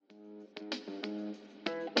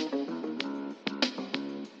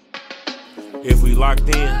If we locked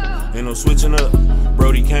in, ain't no switching up.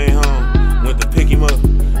 Brody came home, went to pick him up.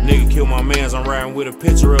 Nigga killed my mans, I'm riding with a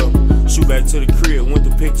picture up. Shoot back to the crib, went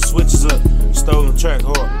to pick the switches up. Stolen track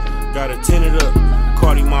hard, got it tinted up.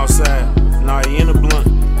 Caught him outside, now he in a blunt.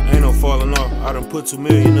 Ain't no falling off, I done put 2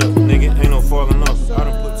 million up. Nigga, ain't no falling off, I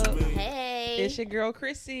done put 2 million. Hey, it's your girl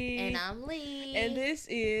Chrissy. and I'm Lee. And this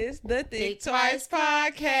is the Think Twice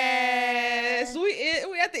podcast. We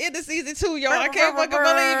at the end of season 2, y'all. I can't fucking believe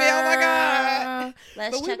it. Oh my god.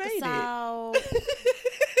 Let's but check we made us out.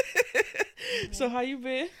 So how you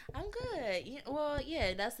been? I'm good.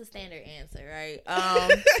 Yeah, that's the standard answer, right?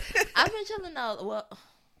 I've been chilling out. Well,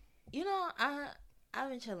 I've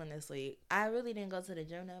been chilling this week. I really didn't go to the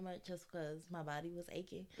gym that much just because my body was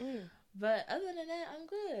aching. But other than that, I'm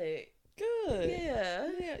good. Good. Yeah.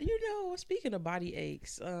 Speaking of body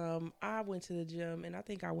aches, I went to the gym and I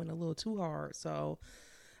think I went a little too hard. So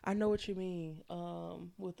I know what you mean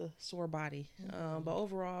with a sore body. But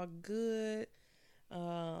overall, good.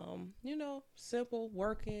 Simple,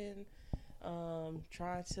 working,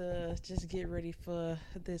 trying to just get ready for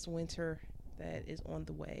this winter that is on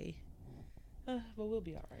the way. But we'll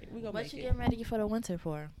be all right. We're gonna make it. What you getting ready for the winter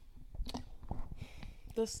for?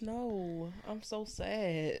 The snow. I'm so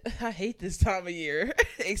sad. I hate this time of year,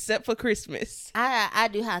 except for Christmas. I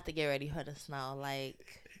do have to get ready for the snow. Like,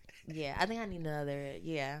 yeah, I think I need another.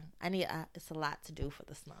 Yeah, it's a lot to do for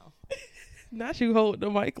the snow. Not you hold the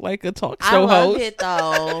mic like a talk show host. I love it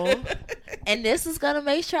though, and this is gonna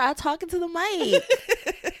make sure I talk into the mic.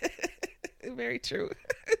 Very true.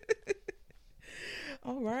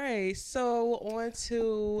 All right, so on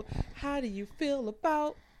to how do you feel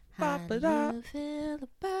about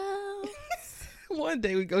One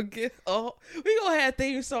day we gonna have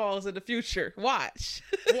theme songs in the future. Watch.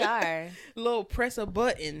 We are. Little press a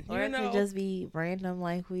button. Or it could just be random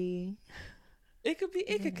like we. It could be.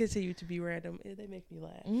 It could continue to be random. They make me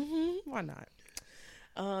laugh. Why not?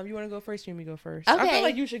 You want to go first? You want me to go first? Okay. I feel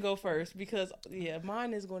like you should go first because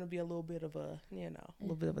mine is going to be a little bit of a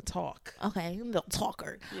talk. Okay, a little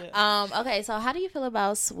talker. Yeah. Okay, so how do you feel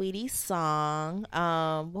about Sweetie's song?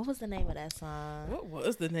 What was the name of that song? What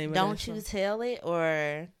was the name of Don't that song? You Tell It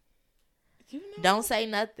or Don't Say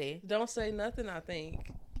Nothing? Don't Say Nothing, I think.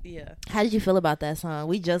 Yeah. How did you feel about that song?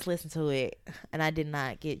 We just listened to it, and I did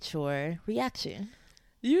not get your reaction.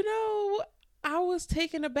 I was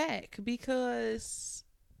taken aback because,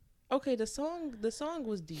 the song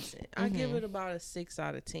was decent. I give it about a 6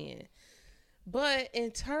 out of 10. But in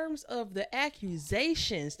terms of the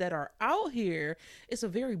accusations that are out here, it's a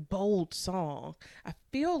very bold song. I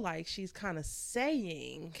feel like she's kind of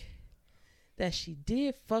saying that she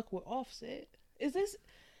did fuck with Offset.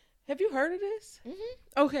 Have you heard of this?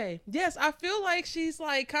 Okay. Yes, I feel like she's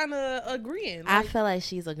like kind of agreeing. I feel like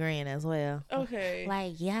she's agreeing as well. Okay.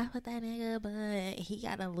 Like, yeah, I put that nigga, but he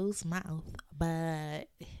got a loose mouth, but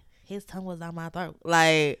his tongue was on my throat.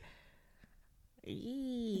 Like,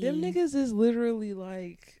 them niggas is literally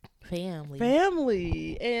like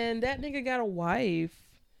family, and that nigga got a wife.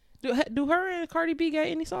 Do her and Cardi B got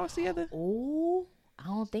any songs together? Ooh, I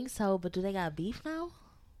don't think so. But do they got beef now?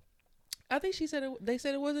 I think they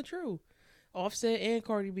said it wasn't true. Offset and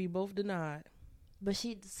Cardi B both denied. But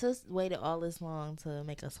she just waited all this long to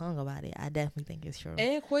make a song about it. I definitely think it's true.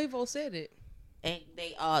 And Quavo said it. And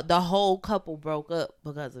they the whole couple broke up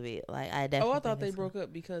because of it. Like, I definitely. I thought they broke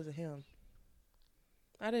up because of him.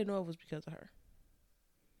 I didn't know it was because of her.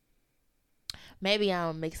 Maybe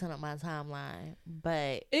I'm mixing up my timeline,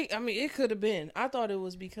 but it could have been. I thought it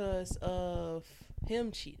was because of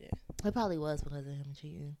him cheating. It probably was because of him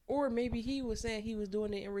cheating. Or maybe he was saying he was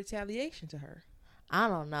doing it in retaliation to her. I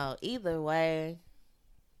don't know. Either way.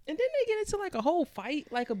 And then they get into like a whole fight,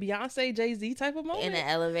 like a Beyonce Jay-Z type of moment. In the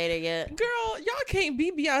elevator, yeah. Girl, y'all can't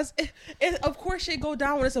be Beyonce. And of course shit go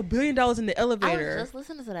down when it's $1 billion in the elevator. I was just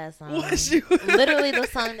listening to that song. Was you? Literally the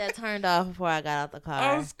song that turned off before I got out the car.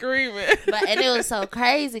 I was screaming. And it was so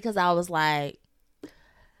crazy because I was like,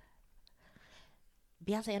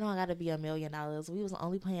 Beyonce, I know I got to be $1 million. We was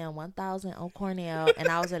only paying $1,000 on Cornell, and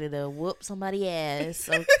I was ready to whoop somebody's ass.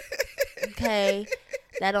 So, okay,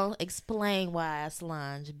 that don't explain why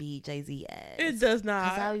Solange beat Jay-Z ass. It does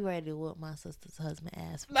not. Because I be ready to whoop my sister's husband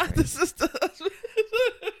ass. Not the sister husband.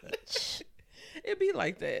 It be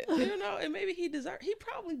like that, And maybe he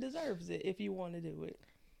probably deserves it if you want to do it.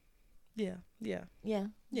 Yeah.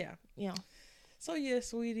 So yeah,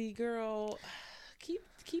 sweetie girl, keep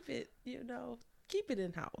it, keep it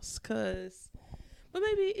in house, but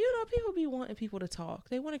maybe people be wanting people to talk.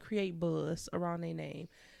 They want to create buzz around their name.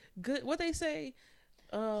 Good, what they say.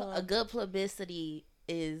 A good publicity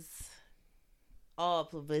is all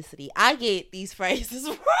publicity. I get these phrases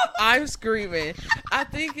wrong. I'm screaming. I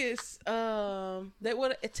think it's that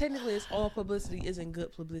what technically it's all publicity isn't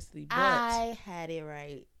good publicity, but I had it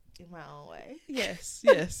right in my own way. yes,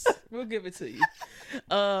 we'll give it to you.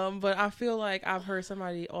 But I feel like I've heard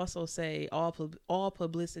somebody also say all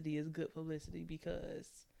publicity is good publicity because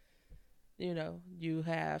you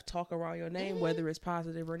have talk around your name, whether it's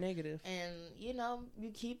positive or negative. And,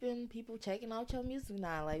 you keeping people checking out your music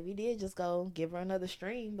now. Like, we did just go give her another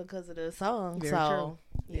stream because of the song. Very true.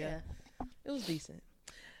 Yeah. It was decent.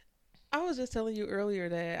 I was just telling you earlier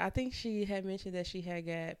that I think she had mentioned that she had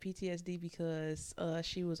got PTSD because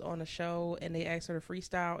she was on a show and they asked her to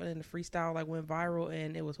freestyle, and the freestyle like went viral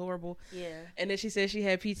and it was horrible. Yeah. And then she said she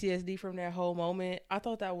had PTSD from that whole moment. I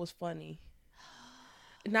thought that was funny.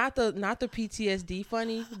 Not the PTSD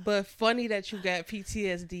funny, but funny that you got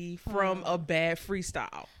PTSD from a bad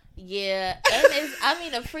freestyle. Yeah, and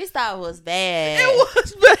the freestyle was bad. It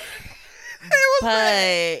was bad.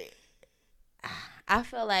 Bad. I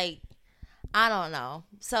feel like, I don't know.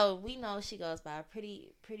 So we know she goes by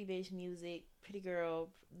pretty bitch music, pretty girl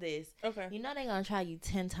this. Okay. They're gonna try you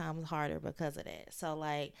 10 times harder because of that. So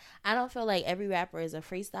like, I don't feel like every rapper is a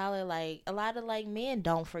freestyler. Like a lot of like men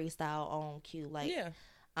don't freestyle on cue. Like yeah.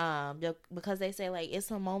 Because they say like it's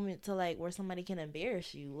a moment to like where somebody can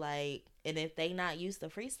embarrass you, like, and if they not used to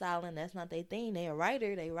freestyling, that's not their thing. They a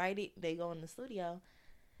writer, they write it, they go in the studio.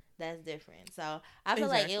 That's different. So I feel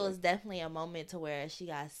like it was definitely a moment to where she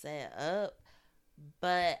got set up,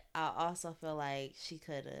 but I also feel like she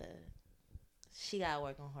got to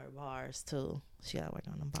work on her bars too. She got to work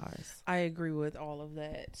on them bars. I agree with all of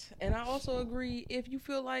that. And I also agree if you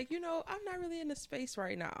feel like, I'm not really in the space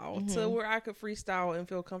right now to where I could freestyle and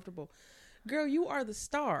feel comfortable. Girl, you are the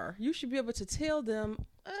star. You should be able to tell them,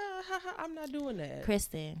 I'm not doing that.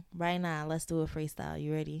 Kristen, right now, let's do a freestyle.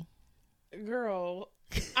 You ready? Girl,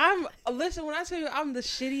 listen, when I tell you I'm the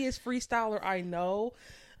shittiest freestyler I know,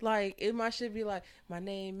 like, it might should be like, my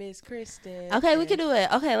name is Kristen. Okay, we can do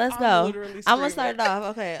it. Okay, let's go. I'm going to start it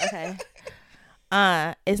off. Okay.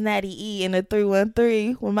 It's Natty E in the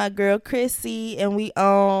 313 with my girl Chrissy, and we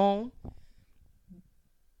own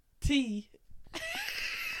T.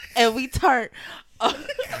 And we turn.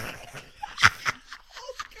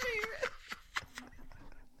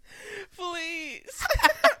 Please.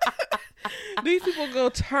 These people go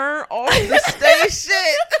turn off the station.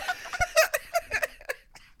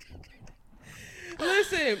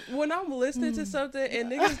 Listen, when I'm listening to something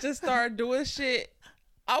and niggas just start doing shit,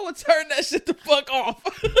 I would turn that shit the fuck off.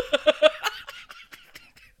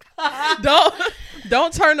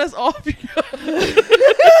 Don't turn us off.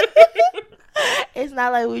 It's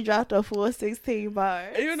not like we dropped a full 16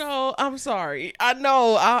 bars. I'm sorry. I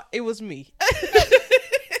know it was me.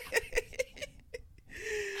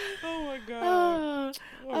 Oh my god.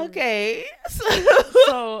 Okay. So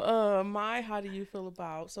how do you feel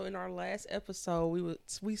about? So in our last episode,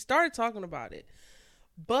 we started talking about it,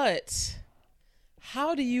 but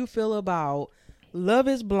how do you feel about Love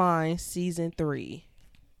Is Blind season 3?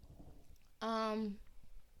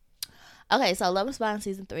 Okay, so Love Is Blind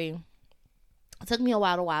season 3. It took me a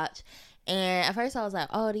while to watch, and at first I was like,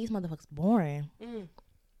 "Oh, these motherfuckers boring."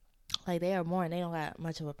 Like, they are boring. They don't got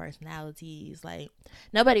much of a personalities. Like,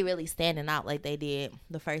 nobody really standing out like they did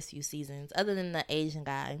the first few seasons, other than the Asian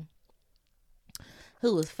guy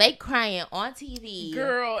who was fake crying on TV.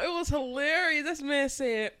 Girl, it was hilarious. This man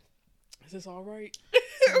said, "Is this all right?"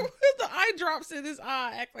 The eye drops in his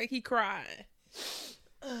eye, act like he cried.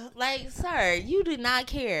 Like, sir, you did not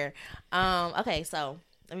care. Okay, so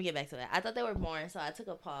let me get back to that. I thought they were boring, so I took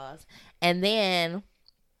a pause, and then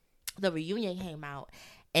the reunion came out.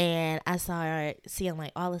 And I started seeing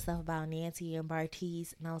like all the stuff about Nancy and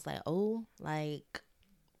Bartiz, and I was like, "Oh, like,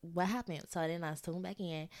 what happened?" So then I tuned back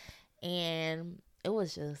in, and it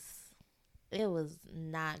was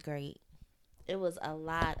not great. It was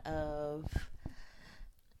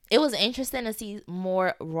interesting to see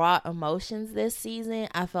more raw emotions this season.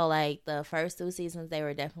 I felt like the first 2 seasons, they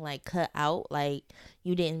were definitely like cut out. Like,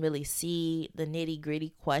 you didn't really see the nitty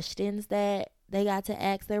gritty questions that they got to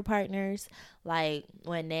ask their partners. Like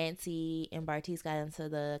when Nancy and Bartiz got into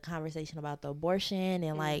the conversation about the abortion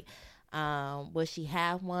and like, would she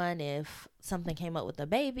have one if something came up with the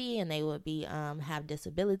baby and they would be have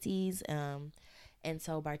disabilities? And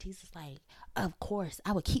so Bartiz is like, of course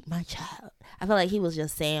I would keep my child. I feel like he was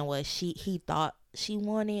just saying what he thought she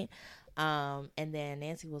wanted. And then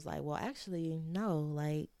Nancy was like, well, actually no,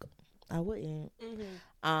 like, I wouldn't.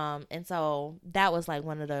 And so that was like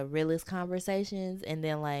one of the realest conversations. And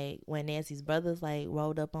then like when Nancy's brothers like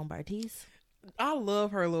rolled up on Bartiz, I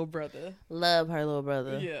love her little brother. Love her little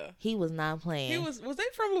brother. Yeah. He was not playing. He was they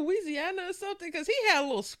from Louisiana or something? Because he had a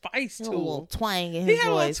little spice to him. A little twang in his He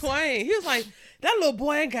had voice. a little twang. He was like, that little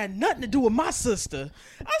boy ain't got nothing to do with my sister.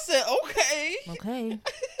 I said, okay. Okay.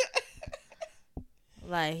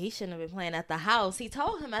 Like, he shouldn't have been playing at the house. He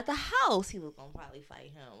told him at the house he was gonna probably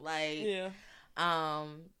fight him. Like, yeah.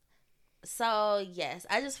 So yes,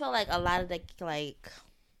 I just feel like a lot of the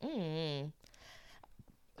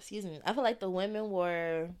excuse me. I feel like the women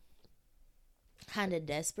were kind of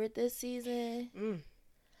desperate this season,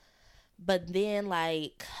 but then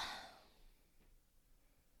like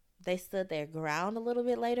they stood their ground a little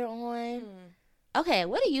bit later on. Okay,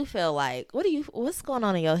 what do you feel like? What's going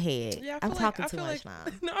on in your head? Yeah, I'm talking too much now.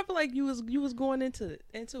 No, I feel like you was going into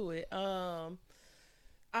it.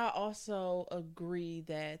 I also agree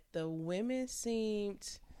that the women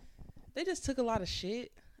they just took a lot of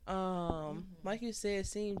shit. Like you said,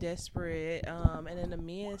 seemed desperate. And then the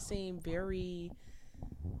men seemed very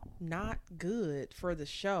not good for the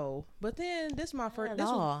show. But then this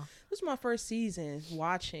was my first season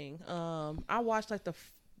watching. I watched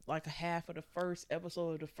like a half of the first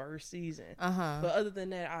episode of the first season. But other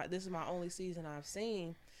than that, this is my only season I've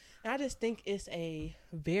seen. And I just think it's a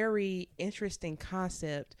very interesting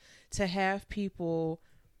concept to have people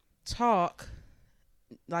talk,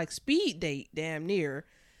 like speed date damn near,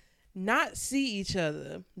 not see each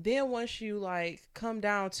other. Then once you like come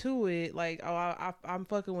down to it, like, oh, I'm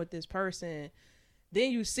fucking with this person.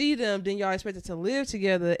 Then you see them, then y'all expected to live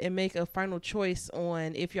together and make a final choice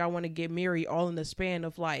on if y'all want to get married all in the span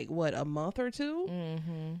of like, what, a month or two?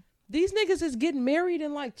 These niggas is getting married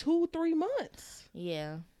in like 2-3 months.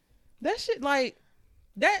 Yeah. That shit, like,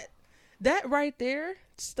 that right there,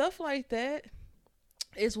 stuff like that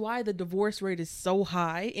is why the divorce rate is so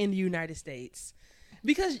high in the United States.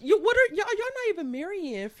 Because y'all not even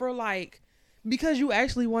marrying for like, because you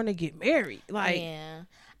actually want to get married. Like, yeah.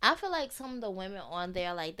 I feel like some of the women on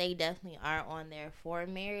there, like, they definitely are on there for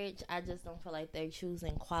marriage. I just don't feel like they're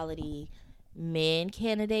choosing quality men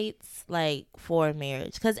candidates, like, for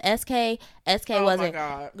marriage. Because SK wasn't,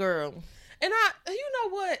 girl. And you know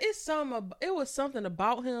what? It was something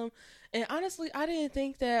about him. And honestly, I didn't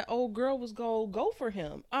think that old girl was gonna go for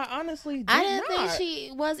him. I honestly didn't think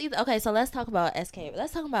she was either. Okay, so let's talk about SK.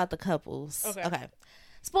 Let's talk about the couples. Okay.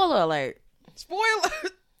 Spoiler alert.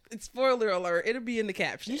 Spoiler alert. It'll be in the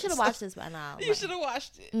captions. You should have watched this by now. You should have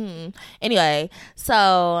watched it. Anyway,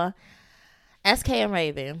 so SK and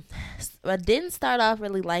Raven. I didn't start off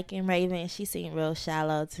really liking Raven. She seemed real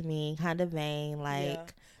shallow to me, kind of vain. Like, yeah.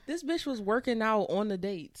 This bitch was working out on the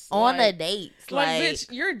dates. Like, bitch,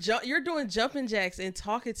 you're doing jumping jacks and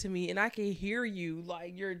talking to me, and I can hear you.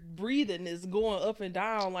 Like, your breathing is going up and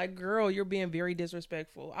down. Like, girl, you're being very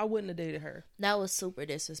disrespectful. I wouldn't have dated her. That was super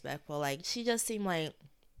disrespectful. Like, she just seemed like,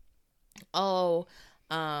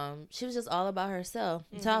 she was just all about herself.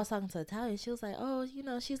 So I was talking to Italian. She was like, oh,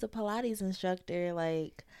 she's a Pilates instructor.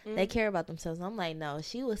 Like, they care about themselves. I'm like, no,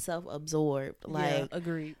 she was self-absorbed. Like, yeah,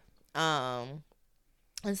 agreed.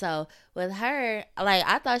 And so with her, like,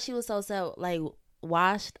 I thought she was so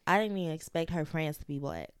washed. I didn't even expect her friends to be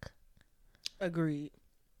black. Agreed.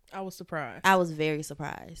 I was surprised. I was very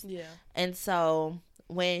surprised. Yeah. And so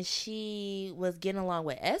when she was getting along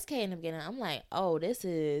with SK in the beginning, I'm like, oh, this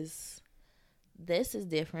is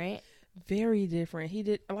different. Very different.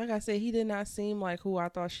 Like I said, he did not seem like who I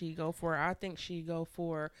thought she'd go for. I think she'd go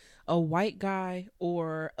for a white guy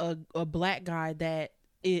or a black guy that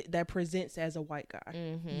presents as a white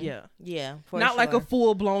guy. Yeah, not like a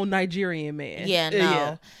full-blown Nigerian man.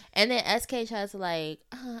 No. And then SK tries to like,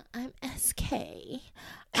 I'm SK,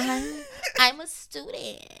 I'm a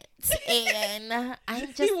student, and I'm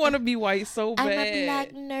just, he want to be white so bad. I'm a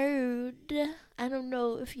black nerd. I don't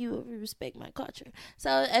know if you ever respect my culture.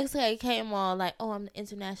 So SK came on like, oh, I'm the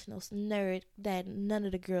international nerd that none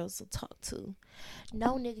of the girls will talk to.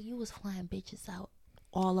 No, nigga, you was flying bitches out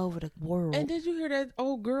all over the world. And did you hear that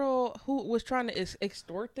old girl who was trying to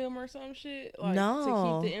extort them or some shit? Like,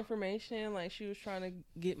 no. To keep the information, like she was trying to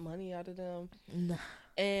get money out of them. No.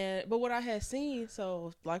 But what I had seen,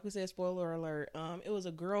 so like we said, spoiler alert, it was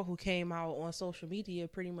a girl who came out on social media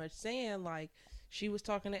pretty much saying like she was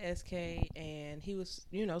talking to SK and he was,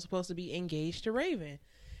 supposed to be engaged to Raven.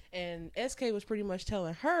 And SK was pretty much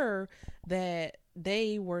telling her that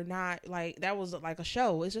they were not, like, that was like a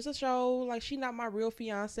show. It's just a show. Like, she not my real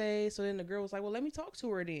fiance. So then the girl was like, well, let me talk to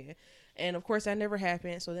her then. And of course that never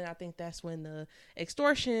happened. So then I think that's when the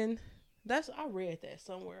extortion, I read that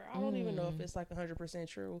somewhere. I don't even know if it's like 100%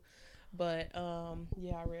 true. But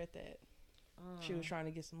yeah, I read that. She was trying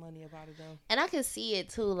to get some money about it though. And I could see it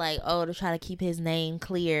too, like, to try to keep his name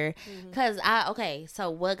clear. Cause so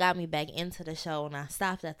what got me back into the show and I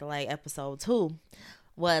stopped at the like episode 2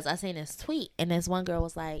 was I seen this tweet and this one girl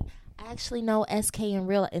was like, I actually know SK in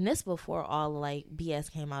real, and this before all like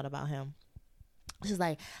BS came out about him. She's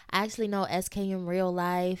like, I actually know SK in real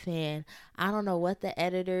life, and I don't know what the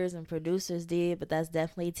editors and producers did, but that's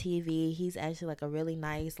definitely TV. He's actually like a really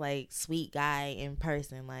nice, like sweet guy in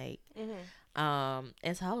person, like.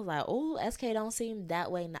 And so I was like, oh, SK don't seem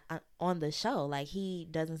that way on the show. Like he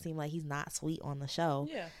doesn't seem like he's not sweet on the show.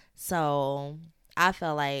 Yeah. So I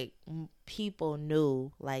felt like people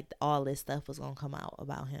knew like all this stuff was gonna come out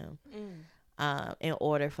about him. In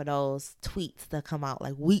order for those tweets to come out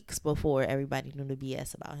like weeks before everybody knew the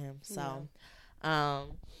BS about him. So,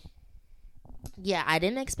 yeah, I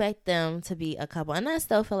didn't expect them to be a couple, and I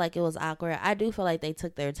still feel like it was awkward. I do feel like they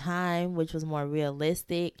took their time, which was more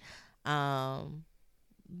realistic. But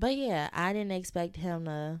yeah, I didn't expect him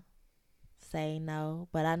to say no,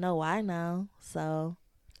 but I know why now. So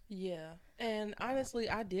yeah, and honestly,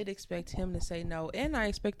 I did expect him to say no, and I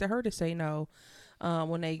expected her to say no.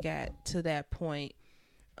 When they got to that point.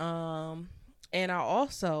 And I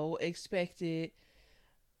also expected,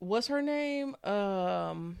 what's her name?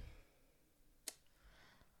 I'm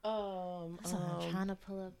trying to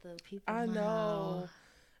pull up the people. I know,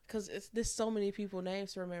 because there's so many people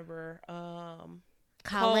names to remember.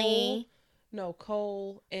 Colleen.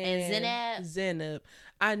 Cole and Zenab.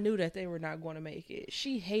 I knew that they were not going to make it.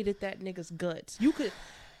 She hated that nigga's guts.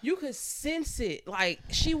 You could sense it. Like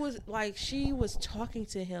she was talking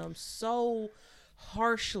to him so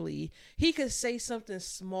harshly. He could say something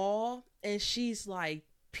small and she's like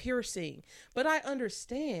piercing. But I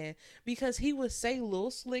understand because he would say little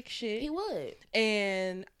slick shit. He would.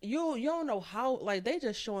 And you don't know how, like they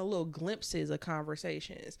just showing little glimpses of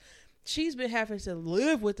conversations. She's been having to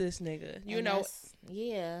live with this nigga, you know.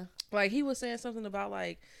 Yeah. Like he was saying something about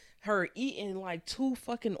like her eating like 2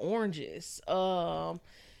 fucking oranges.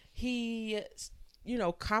 He,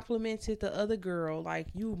 complimented the other girl, like,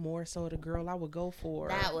 you more so the girl I would go for.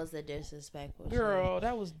 That was a disrespectful girl, shit.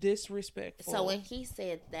 That was disrespectful. So when he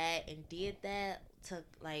said that and did that to,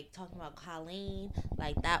 like, talking about Colleen,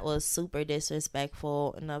 like, that was super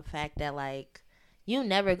disrespectful. And the fact that, like, you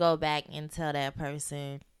never go back and tell that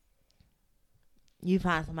person you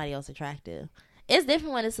find somebody else attractive. It's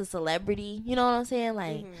different when it's a celebrity, you know what I'm saying?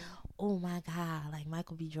 Like, oh my God, like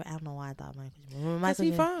Michael B. Jordan. I don't know why I thought Michael B. Jordan. Because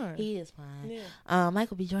he fine. He is fine. Yeah.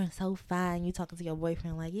 Michael B. Jordan so fine. You talking to your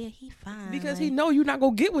boyfriend like, yeah, he fine. Because like, he know you're not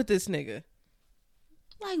going to get with this nigga.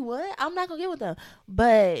 Like, what? I'm not going to get with them.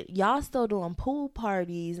 But y'all still doing pool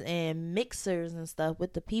parties and mixers and stuff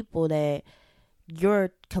with the people that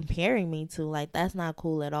you're comparing me to. Like, that's not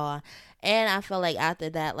cool at all. And I feel like after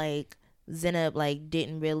that, like, Zenab, like,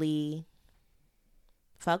 didn't really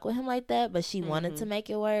fuck with him like that, but she wanted to make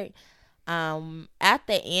it work. At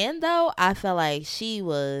the end though, I felt like she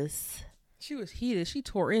was heated. She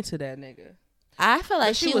tore into that nigga. I feel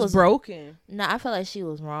like she was broken. No, I feel like she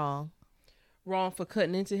was wrong for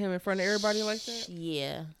cutting into him in front of everybody like that.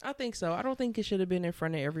 Yeah, I think so. I don't think it should have been in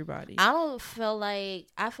front of everybody. I feel like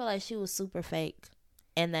she was super fake,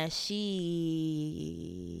 and that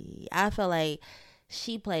I feel like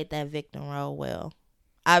she played that victim role well.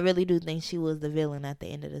 I really do think she was the villain at the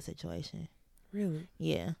end of the situation. Really?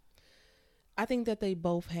 Yeah. I think that they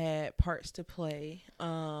both had parts to play.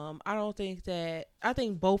 I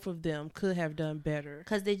think both of them could have done better.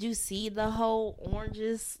 Cause did you see the whole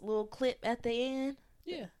oranges little clip at the end?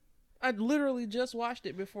 Yeah. I literally just watched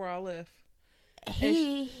it before I left.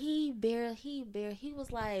 He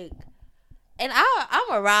was like, and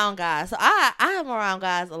I'm around guys, so I am around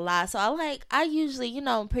guys a lot. So I usually,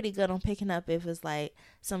 I'm pretty good on picking up if it's like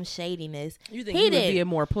some shadiness. You think he was being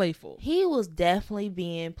more playful? He was definitely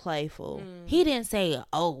being playful. He didn't say,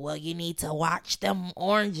 "Oh, well, you need to watch them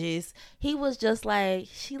oranges." He was just like,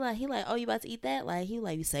 he like, "Oh, you about to eat that?" Like he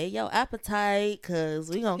like, "You say your appetite,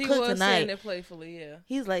 cause we gonna cook tonight." He was saying it playfully, yeah.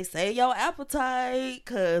 He's like, "Say your appetite,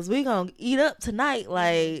 cause we gonna eat up tonight."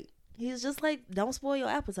 Like. He's just like, don't spoil your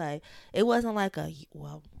appetite. It wasn't like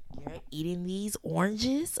you're eating these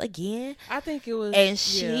oranges again. I think it was. And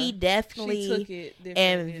she definitely took it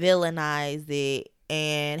and villainized it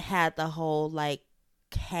and had the whole like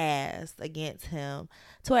cast against him.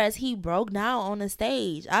 Whereas he broke down on the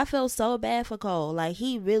stage. I felt so bad for Cole. Like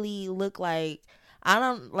he really looked like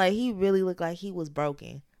he was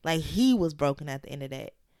broken. Like he was broken at the end of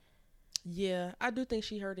that. Yeah, I do think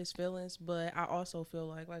she hurt his feelings, but I also feel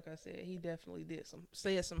like I said, he definitely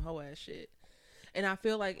said some hoe ass shit. And I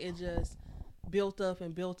feel like it just built up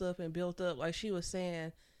and built up and built up. Like she was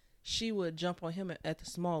saying, she would jump on him at the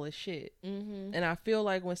smallest shit. Mm-hmm. And I feel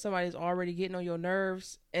like when somebody's already getting on your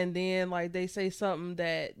nerves and then like they say something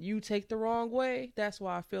that you take the wrong way, that's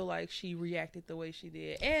why I feel like she reacted the way she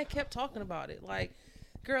did and kept talking about it. Like,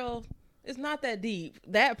 girl, it's not that deep.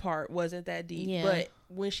 That part wasn't that deep. Yeah. But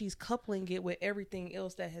when she's coupling it with everything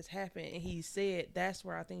else that has happened and he said, that's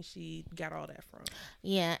where I think she got all that from.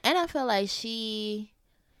 Yeah, and I feel like she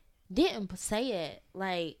didn't say it.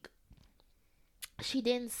 Like, she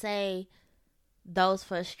didn't say those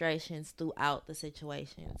frustrations throughout the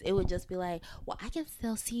situations. It would just be like, well, I can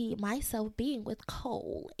still see myself being with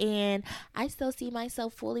Cole, and I still see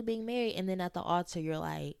myself fully being married. And then at the altar, you're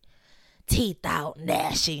like, teeth out,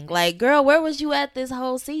 gnashing. Like, girl, where was you at this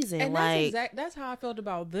whole season? And like, that's how I felt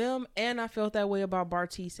about them, and I felt that way about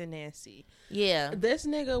Bartice and Nancy. yeah, This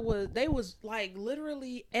nigga they was like,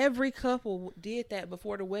 literally every couple did that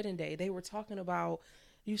before the wedding day. They were talking about,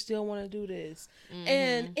 you still want to do this. Mm-hmm.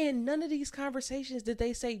 And in none of these conversations did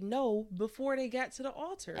they say no before they got to the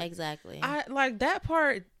altar. exactly. I like that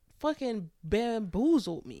part fucking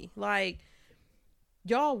bamboozled me. Like,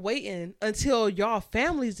 y'all waiting until y'all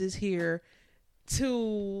families is here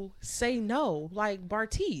to say no. Like,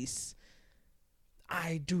 Bartice,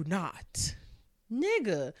 I do not.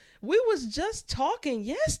 Nigga, we was just talking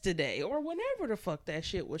yesterday or whenever the fuck that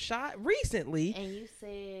shit was shot recently. And you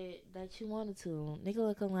said that you wanted to. Nigga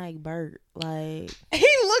looking like Bert. Like, He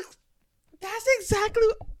looks, that's exactly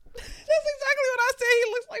what I said.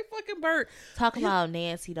 He looks like fucking Bert. talk about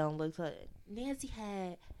Nancy don't look so. Nancy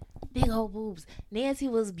had big old boobs. Nancy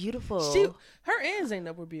was beautiful. Her and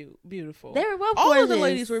Zaynab were beautiful. They were both All gorgeous. of the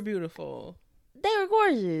ladies were beautiful. They were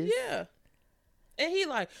gorgeous. Yeah. And he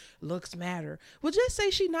like, looks matter. Well, just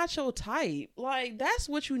say she not your type. Like, that's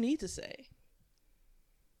what you need to say.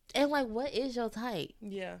 And like, what is your type?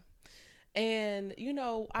 Yeah. And, you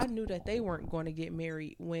know, I knew that they weren't going to get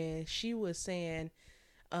married when she was saying,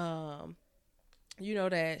 you know,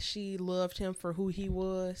 that she loved him for who he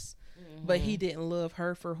was, but he didn't love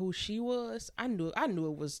her for who she was. I knew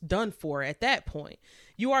it was done for at that point.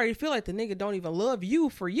 You already feel like the nigga don't even love you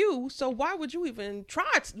for you, so why would you even try?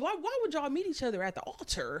 Why would y'all meet each other at the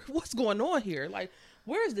altar? What's going on here? Like,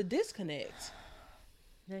 where's the disconnect?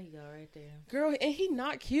 There you go, right there. Girl, and he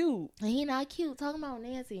not cute. And he not cute. Talking about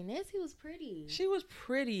Nancy. Nancy was pretty. She was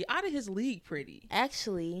pretty. Out of his league pretty.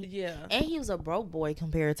 Actually. Yeah. And he was a broke boy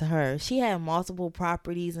compared to her. She had multiple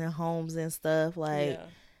properties and homes and stuff. Like, Yeah.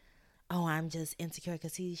 oh, I'm just insecure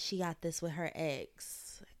because she got this with her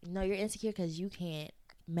ex. No, you're insecure because you can't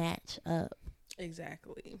match up.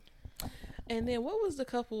 Exactly. And then what was the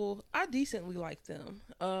couple? I decently liked them.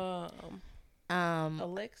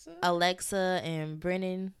 Alexa and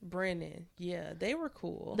Brennan. Yeah, they were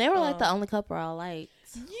cool. They were like the only couple I liked.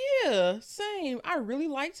 Yeah, same. I really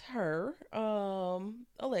liked her.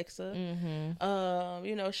 Alexa. Mm-hmm.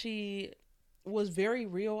 You know, she was very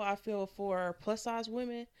real, I feel, for plus size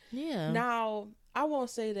women. Yeah. Now, I won't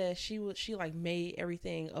say that she like made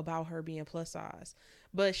everything about her being plus size,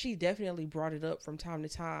 but she definitely brought it up from time to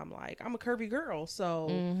time. Like, I'm a curvy girl, so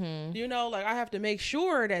you know, like, I have to make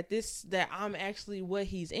sure that I'm actually what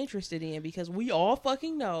he's interested in, because we all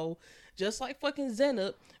fucking know, just like fucking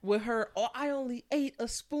Zaynab with her, oh, I only ate a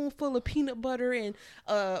spoonful of peanut butter and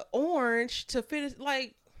orange to finish.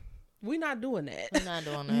 Like, we're not doing that. We're not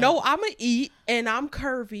doing that. No, I'ma eat and I'm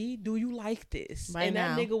curvy. Do you like this? Right and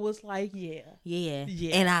now. that nigga was like, yeah.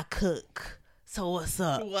 And I cook. So what's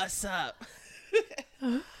up? What's up?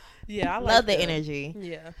 Yeah, I Love the that. energy.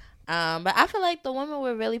 Yeah. But I feel like the women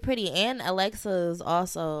were really pretty, and Alexa's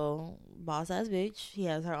also boss ass bitch. She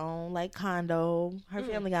has her own like condo. Her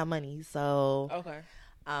family got money, so Okay.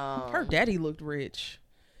 her Her daddy looked rich.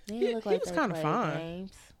 he was kinda fine.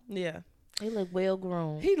 Games. Yeah. He looked well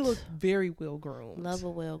groomed. He looked very well groomed. Love a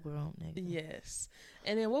well groomed nigga. Yes.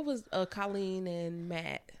 And then what was Colleen and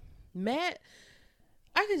Matt? Matt,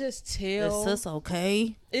 I could just tell. Is this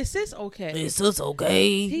okay? Is this okay? Is this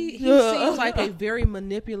okay? He seems like a very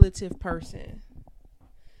manipulative person.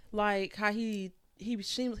 Like how he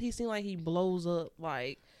seemed like he blows up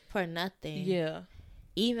like For nothing. yeah.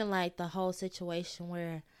 Even like the whole situation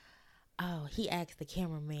where, oh, he asked the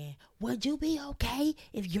cameraman, would you be okay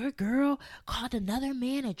if your girl called another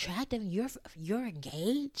man attractive and you're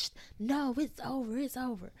engaged? No, it's over. It's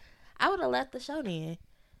over. I would have left the show then.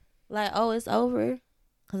 Like, oh, it's over?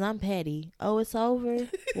 Because I'm petty. Oh, it's over?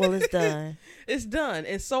 Well, it's done. It's done.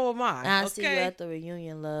 And so am I. I'll see you at the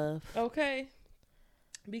reunion, love. Okay.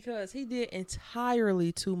 Because he did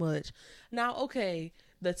entirely too much. Now, okay,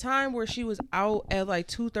 the time where she was out at like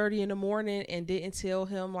 2:30 in the morning and didn't tell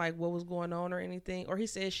him like what was going on or anything, or he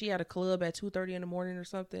said she had a club at 2:30 in the morning or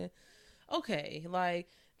something. Okay, like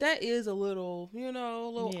that is a little,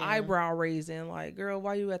 eyebrow raising. Like, girl,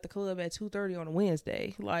 why you at the club at 2:30 on a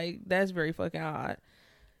Wednesday? Like, that's very fucking odd.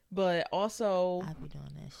 But also, I be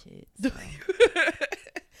doing that shit. So.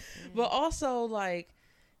 But also, like,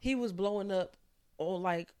 he was blowing up on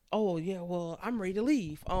like, oh yeah, well, I'm ready to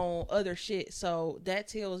leave on other shit. So that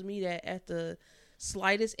tells me that at the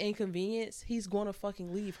slightest inconvenience, he's gonna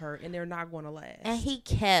fucking leave her, and they're not gonna last. And he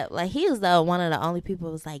kept like, he was one of the only people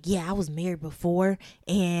who was like, yeah, I was married before,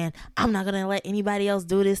 and I'm not gonna let anybody else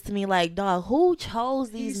do this to me. Like, dog, who chose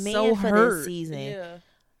these men for this season? Yeah.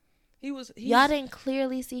 Y'all didn't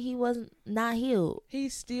clearly see he was not healed.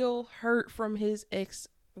 He's still hurt from his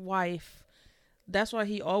ex-wife. That's why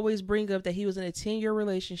he always bring up that he was in a 10-year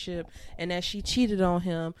relationship and that she cheated on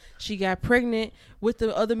him. She got pregnant with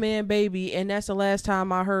the other man baby, and that's the last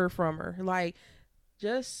time I heard from her. Like,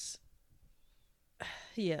 just,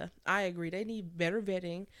 yeah, I agree. They need better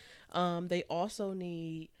vetting. They also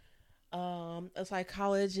need a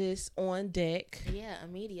psychologist on deck. Yeah,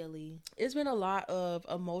 immediately. It's been a lot of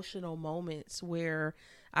emotional moments where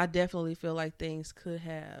I definitely feel like things could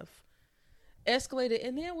have escalated.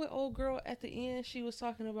 And then with old girl at the end, she was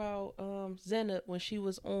talking about Zenith when she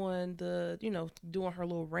was on the, doing her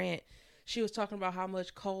little rant. She was talking about how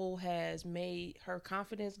much Cole has made her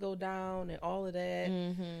confidence go down and all of that.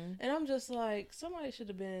 Mm-hmm. And I'm just like, somebody should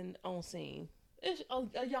have been on scene. It's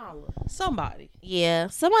Ayala. Somebody. Yeah,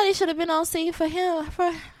 somebody should have been on scene for him,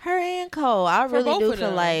 for her and Cole. I really do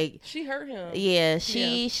feel like she hurt him. Yeah,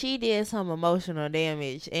 she did some emotional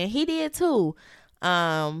damage, and he did too.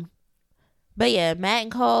 But yeah, Matt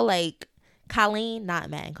and Cole, like Colleen, not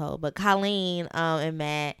Matt and Cole, but Colleen and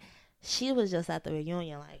Matt, she was just at the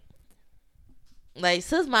reunion, like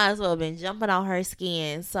sis might as well have been jumping on her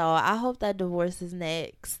skin. So I hope that divorce is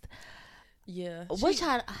next. Yeah,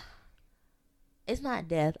 it's not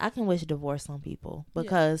death. I can wish divorce on people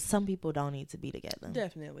because some people don't need to be together.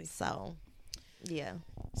 Definitely. So, yeah.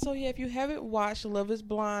 So, yeah, if you haven't watched Love is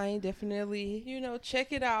Blind, definitely,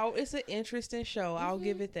 check it out. It's an interesting show. I'll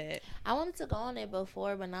give it that. I wanted to go on it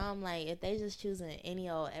before, but now I'm like, if they just choosing any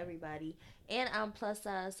old everybody. And I'm plus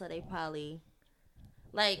size, so they probably...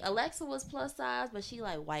 Like, Alexa was plus size, but she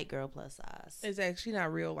like white girl plus size. Exactly. She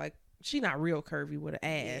not real curvy with an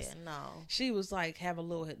ass. Yeah, no. She was like, have a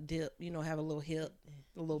little dip, have a little hip,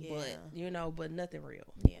 a little butt, but nothing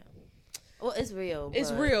real. Yeah. Well, it's real.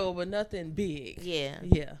 It's real, but nothing big. Yeah.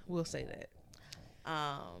 Yeah, we'll say that.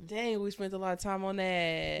 Dang, we spent a lot of time on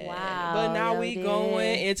that. Wow. But now we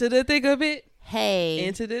going into the thick of it. Hey.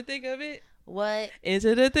 Into the thick of it. What?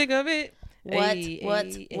 Into the thick of it. What's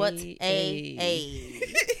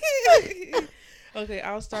Okay,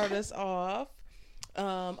 I'll start us off.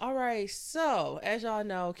 All right, so as y'all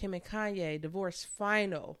know, Kim and Kanye divorce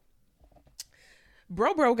final.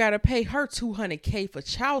 Bro gotta pay her $200K for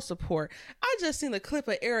child support. I just seen a clip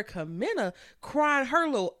of Erica Mena crying her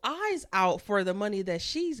little eyes out for the money that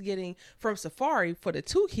she's getting from Safari for the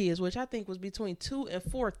 2 kids, which I think was between $2,000 and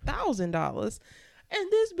 $4,000. And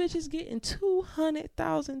this bitch is getting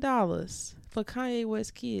 $200,000 for Kanye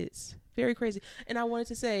West kids. Very crazy. And I wanted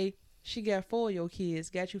to say, she got 4 of your kids,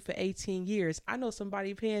 got you for 18 years. I know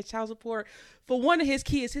somebody paying child support for one of his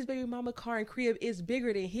kids. His baby mama car and crib is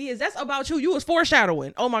bigger than his. That's about you. You was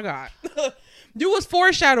foreshadowing. Oh my God. You was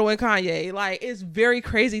foreshadowing, Kanye. Like, it's very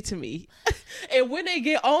crazy to me. And when they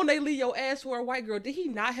get on, they leave your ass for a white girl. Did he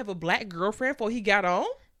not have a black girlfriend before he got on?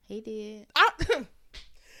 He did.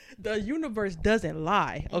 The universe doesn't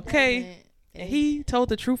lie, okay? And he told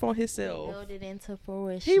the truth on himself. He built it into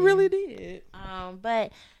fruition. He really did.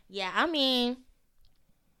 But yeah, I mean,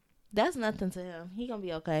 that's nothing to him. He gonna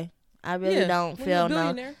be okay. I really don't feel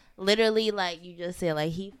no. Literally, like you just said,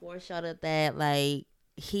 like he foreshadowed that. Like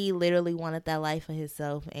he literally wanted that life for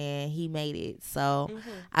himself, and he made it. So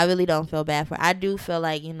I really don't feel bad for. I do feel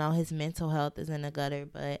like his mental health is in the gutter,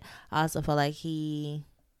 but I also feel like he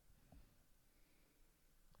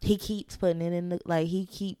keeps putting it in the, like he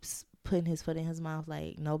keeps putting his foot in his mouth,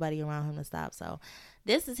 like nobody around him to stop. So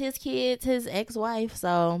this is his kids, his ex-wife,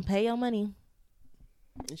 so pay your money.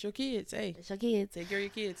 It's your kids. Hey, it's your kids. Take care of your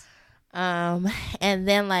kids. And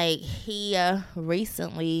then like he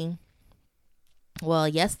recently, well,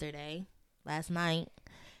 yesterday, last night,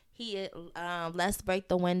 he let's break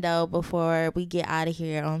the window before we get out of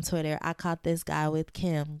here on Twitter. I caught this guy with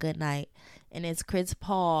Kim. Good night. And it's Chris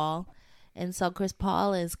Paul. And so Chris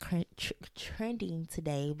Paul is trending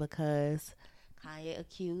today because Kanye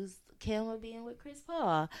accused Kim of being with Chris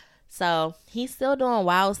Paul. So he's still doing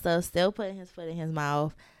wild stuff, still putting his foot in his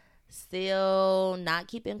mouth, still not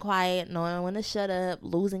keeping quiet, knowing when to shut up,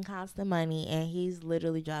 losing constant money, and he's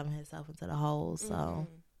literally driving himself into the hole. So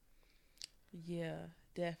yeah,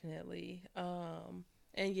 definitely.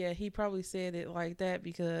 And yeah, he probably said it like that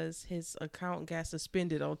because his account got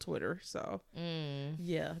suspended on Twitter. So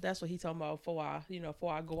yeah, that's what he talking about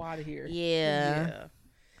before I go out of here. Yeah.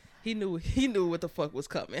 He knew what the fuck was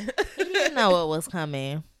coming. He didn't know what was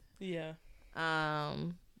coming. Yeah.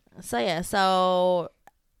 So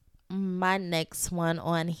my next one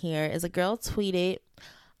on here is a girl tweeted.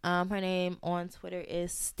 Her name on Twitter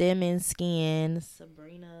is Stem and Skin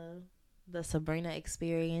the Sabrina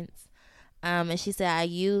Experience. And she said, I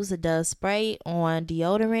used a Dove spray on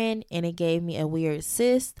deodorant and it gave me a weird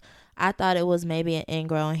cyst. I thought it was maybe an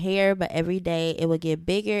ingrown hair, but every day it would get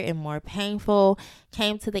bigger and more painful.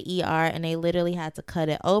 Came to the ER and they literally had to cut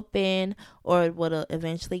it open or it would have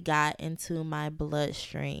eventually got into my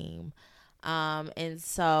bloodstream. And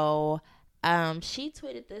so she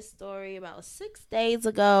tweeted this story about 6 days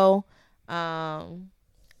ago.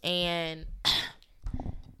 And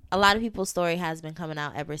a lot of people's story has been coming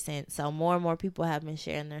out ever since. So more and more people have been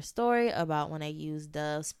sharing their story about when they use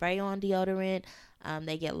Dove spray on deodorant.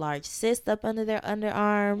 They get large cysts up under their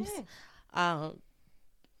underarms. And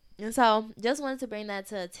so just wanted to bring that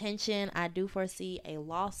to attention. I do foresee a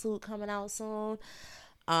lawsuit coming out soon.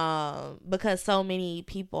 Because so many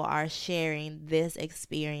people are sharing this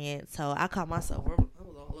experience. So I caught myself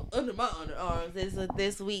under my underarms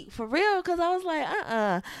this week for real, because I was like,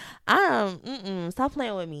 stop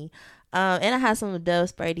playing with me. And I had some Dove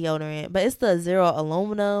spray deodorant, but it's the zero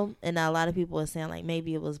aluminum, and a lot of people are saying like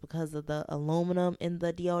maybe it was because of the aluminum in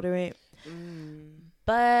the deodorant.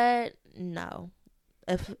 But no,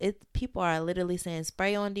 if people are literally saying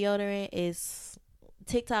spray on deodorant,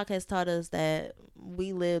 TikTok has taught us that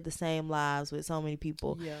we live the same lives with so many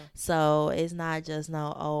people. Yeah. So it's not just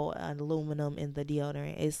aluminum in the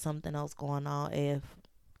deodorant. It's something else going on if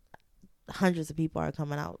hundreds of people are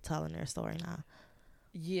coming out telling their story now.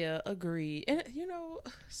 Yeah, agreed. And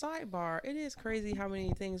sidebar, it is crazy how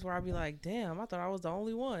many things where I'll be like, damn, I thought I was the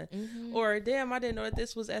only one. Or damn, I didn't know that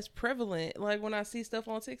this was as prevalent. Like when I see stuff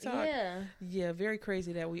on TikTok. Yeah, very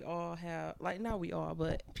crazy that we all have, like not we all,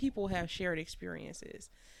 but people have shared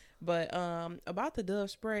experiences. But about the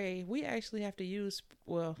Dove spray, we actually have to use,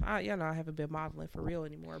 I haven't been modeling for real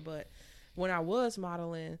anymore, but when I was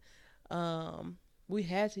modeling, we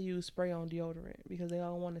had to use spray on deodorant because they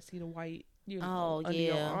don't want to see the white under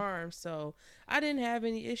your arms. So I didn't have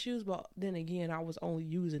any issues, but then again, I was only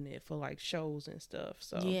using it for like shows and stuff.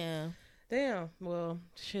 So yeah, damn. Well,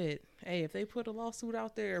 shit. Hey, if they put a lawsuit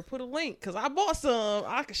out there, put a link, because I bought some.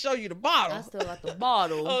 I can show you the bottle. I still got the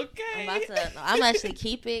bottle. Okay. I'm actually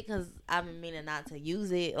keep it because I've been meaning not to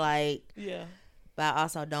use it. But I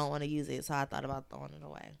also don't want to use it, so I thought about throwing it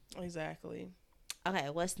away. Exactly. Okay,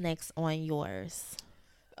 what's next on yours?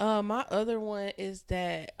 My other one is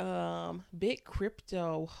that big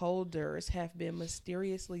crypto holders have been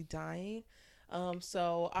mysteriously dying.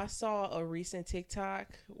 So I saw a recent TikTok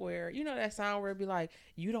where, that sound where it'd be like,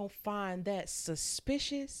 you don't find that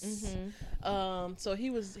suspicious. So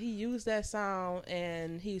he used that sound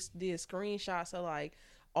and he did screenshots of like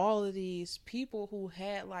all of these people who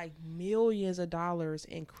had like millions of dollars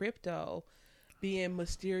in crypto being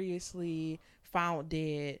mysteriously found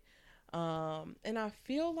dead. And I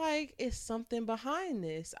feel like it's something behind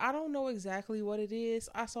this. I don't know exactly what it is.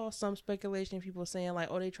 I saw some speculation, people saying like,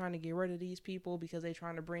 they trying to get rid of these people because they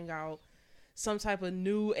trying to bring out some type of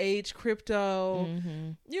new age crypto.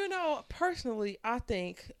 Personally, I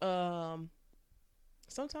think sometimes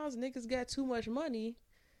niggas got too much money.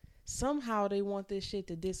 Somehow they want this shit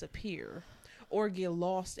to disappear or get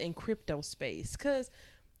lost in crypto space. Because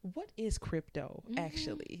what is crypto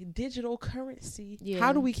actually? Digital currency. Yeah.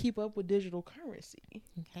 How do we keep up with digital currency?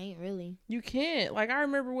 You can't really. You can't. Like I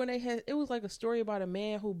remember when it was like a story about a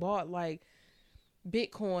man who bought like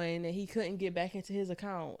Bitcoin and he couldn't get back into his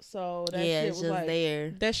account. So that shit was just like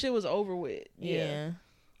there. That shit was over with. Yeah.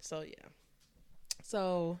 So yeah.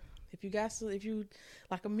 So if you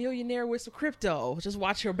like a millionaire with some crypto, just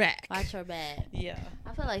watch your back. Watch your back. Yeah.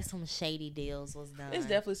 I feel like some shady deals was done. It's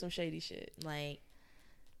definitely some shady shit. Like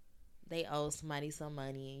they owe somebody some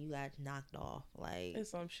money and you got knocked off. Like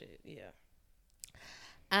it's some shit, yeah.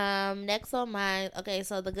 Next on mine, okay,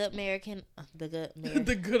 so the Good American.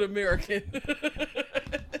 The Good American.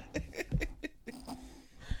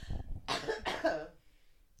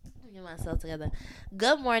 Get myself together.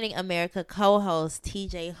 Good Morning America co-hosts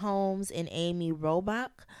TJ Holmes and Amy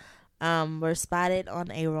Robach were spotted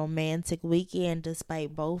on a romantic weekend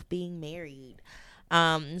despite both being married.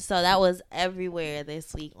 So that was everywhere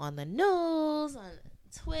this week on the news, on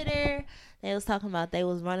Twitter. They was talking about they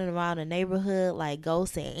was running around the neighborhood like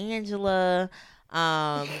Ghost and Angela.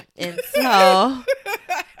 And so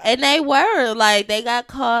And they were like, they got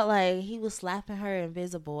caught like he was slapping her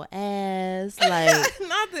invisible ass, like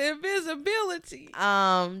not the invisibility.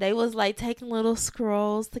 They was like taking little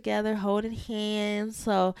scrolls together, holding hands.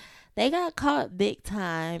 So they got caught big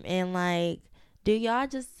time. And like, do y'all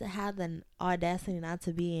just have the audacity not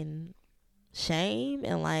to be in shame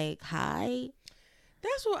and like hide?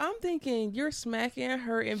 That's what I'm thinking. You're smacking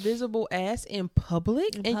her invisible ass in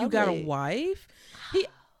public, and you got a wife.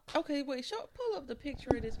 Okay, wait. Pull up the picture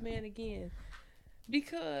of this man again,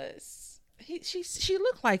 because she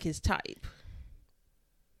looked like his type.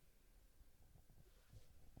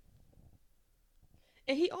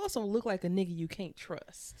 And he also looked like a nigga you can't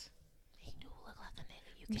trust. He do look like a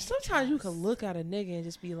nigga you can't Sometimes trust. you can look at a nigga and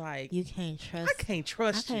just be like, you can't trust. I can't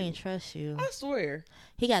trust you. I can't trust you. I swear.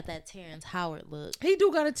 He got that Terrence Howard look. He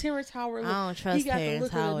do got a Terrence Howard look. I don't trust Terrence Howard. He got the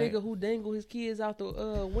look of a nigga who dangle his kids out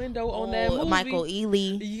the window on that movie. Michael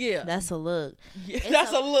Ealy. Yeah. That's a look. Yeah,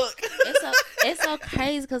 that's a look. It's so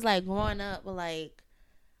crazy because like growing up, like,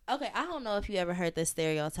 okay, I don't know if you ever heard this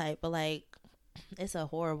stereotype, but like, it's a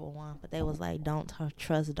horrible one. But they was like, don't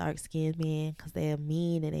trust dark skinned men because they're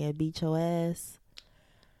mean and they'll beat your ass.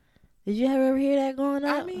 Did you ever hear that growing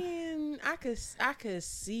up? I mean, I could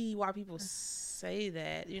see why people say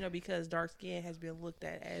that, because dark skin has been looked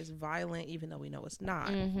at as violent, even though we know it's not.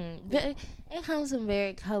 Mm-hmm. But it comes from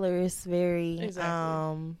very colorist, very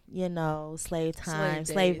slave time,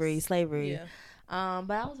 slavery. Yeah.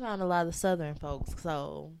 But I was around a lot of Southern folks,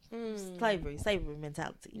 so slavery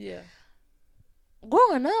mentality. Yeah.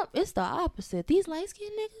 Growing up, it's the opposite. These light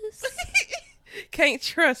skinned niggas can't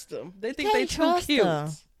trust them. They think they too cute. Them.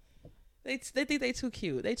 They think they too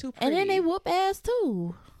cute. They too pretty. And then they whoop ass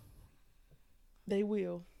too. They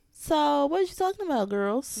will. So what you talking about,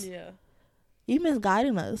 girls? Yeah. You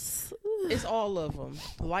misguiding us. It's all of them.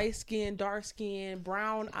 Light skin, dark skin,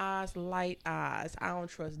 brown eyes, light eyes. I don't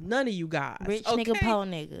trust none of you guys. Rich nigga, poor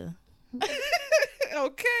nigga.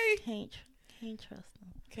 Okay. Can't trust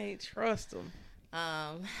them. Can't trust them.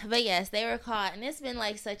 But yes, they were caught, and it's been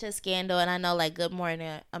like such a scandal. And I know like Good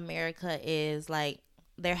Morning America is like,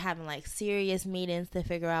 they're having like serious meetings to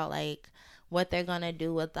figure out like what they're gonna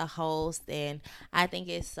do with the host. And I think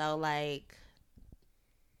it's so like,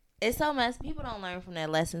 it's so much people don't learn from their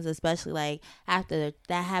lessons, especially like after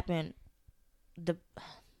that happened, the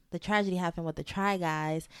tragedy happened with the Try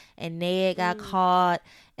Guys, and Ned got caught,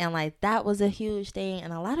 and like that was a huge thing.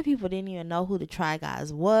 And a lot of people didn't even know who the Try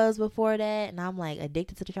Guys was before that, and I'm like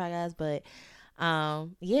addicted to the Try Guys. But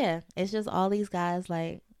yeah, it's just all these guys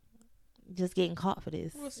like just getting caught for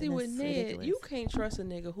this. Well, see, with Ned, ridiculous. You can't trust a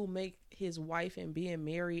nigga who make his wife and being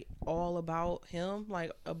married all about him.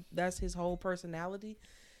 Like that's his whole personality.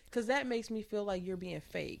 Cause that makes me feel like you're being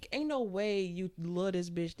fake. Ain't no way you love this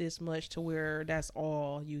bitch this much to where that's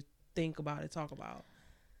all you think about and talk about.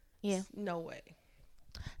 Yeah, no way.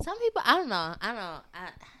 Some people, I don't know.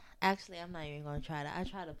 Actually, I'm not even gonna try that. I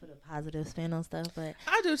try to put a positive spin on stuff, but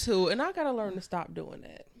I do too, and I gotta learn to stop doing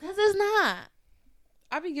that. Cause it's not.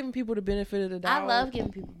 I be giving people the benefit of the doubt. I love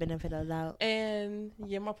giving people benefit of the doubt. And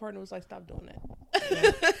yeah, my partner was like, stop doing that.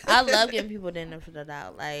 Yeah. I love giving people the benefit of the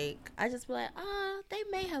doubt. Like, I just be like, they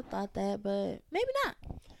may have thought that, but maybe not.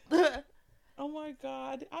 Oh my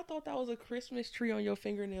God. I thought that was a Christmas tree on your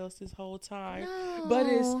fingernails this whole time. No. But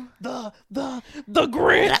it's the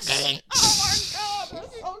Grinch. Oh my God.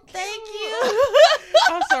 That's so cute. Thank you.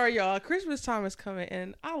 I'm sorry, y'all. Christmas time is coming,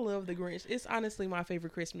 and I love the Grinch. It's honestly my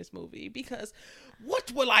favorite Christmas movie because what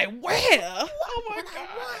will I wear? Oh my God.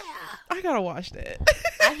 I gotta watch that.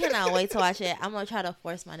 I cannot wait to watch it. I'm gonna try to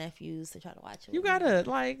force my nephews to try to watch it. You gotta,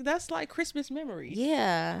 that's like Christmas memories.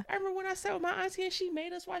 Yeah. I remember when I sat with my auntie and she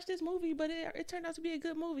made us watch this movie, but it turned out to be a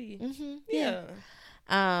good movie. Mm-hmm. Yeah.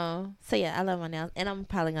 So yeah, I love my nails, and I'm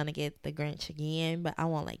probably gonna get the Grinch again, but I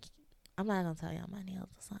won't like. I'm not gonna tell y'all my nails.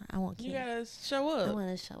 I won't care. You gotta show up. I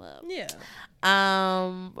want to show up. Yeah.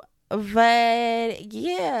 But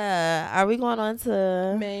yeah, are we going on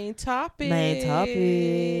to main topic?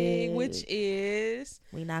 Which is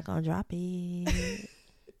we not gonna drop it.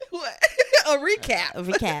 What? A recap. A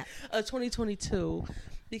recap of 2022.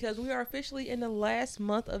 Because we are officially in the last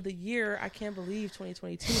month of the year. I can't believe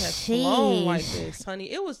 2022 has flown like this, honey.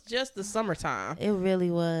 It was just the summertime. It really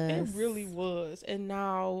was. It really was. And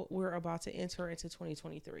now we're about to enter into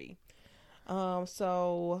 2023.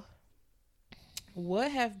 So what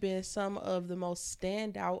have been some of the most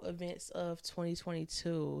standout events of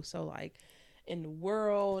 2022? So like in the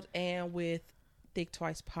world and with Think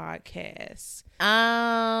Twice podcast.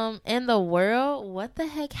 In the world, what the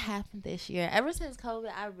heck happened this year? Ever since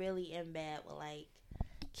COVID, I really am bad with like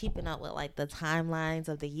keeping up with like the timelines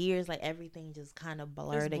of the years. Like everything just kind of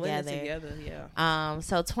blurred together. Yeah.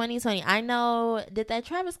 So 2020. I know. Did that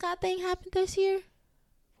Travis Scott thing happen this year?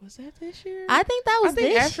 Was that this year? I think that was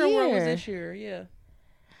this Astro year. World was this year. Yeah.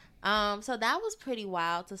 So that was pretty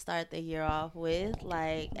wild to start the year off with.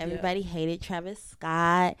 Like everybody hated Travis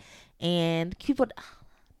Scott, and people.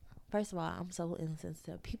 First of all, I'm so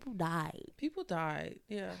insensitive. People died.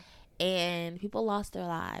 Yeah. And people lost their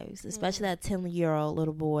lives, especially that 10-year-old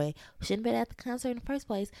little boy who shouldn't have been at the concert in the first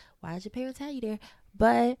place. Why did your parents have you there?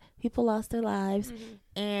 But people lost their lives,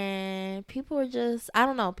 and people were just, I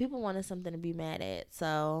don't know, people wanted something to be mad at.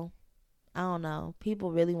 So, I don't know.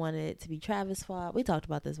 People really wanted it to be Travis' fault. We talked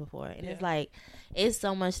about this before. And it's like, it's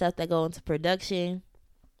so much stuff that go into production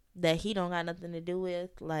that he don't got nothing to do with.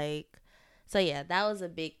 Like, so yeah, that was a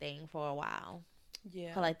big thing for a while.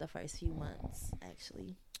 Yeah. For like the first few months,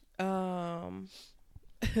 actually. I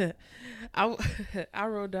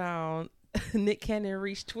wrote down Nick Cannon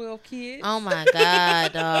reached 12 kids. Oh my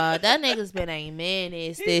God, dog. That nigga's been a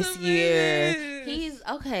menace this year. He's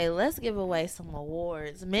okay. Let's give away some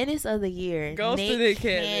awards. Menace of the year. Goes to Nick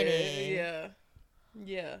Cannon.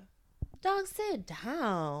 Yeah. Dog, sit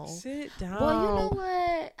down. Well, you know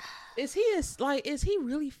what? Is he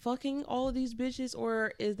really fucking all of these bitches,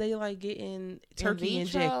 or is they like getting turkey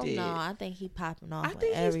injected? No, I think he popping off. I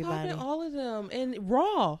think everybody. He's popping all of them, and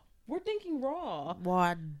raw. We're thinking raw.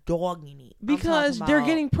 Raw dogging it because they're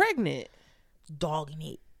getting pregnant. Dogging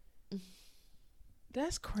it.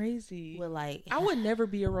 That's crazy. Well, like I would never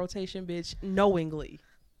be a rotation bitch knowingly.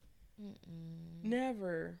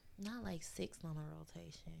 Never. Not like 6 on a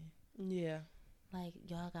rotation. Yeah. Like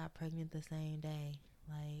y'all got pregnant the same day.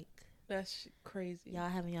 Like that's crazy. Y'all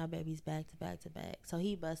having y'all babies back to back to back. So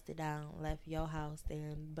he busted down, left your house there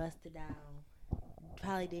and busted down.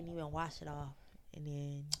 Probably didn't even wash it off. And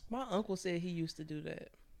then my uncle said he used to do that.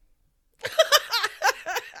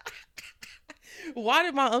 Why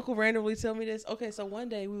did my uncle randomly tell me this? Okay, so one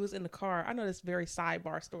day we was in the car. I know this very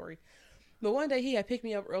sidebar story. But one day he had picked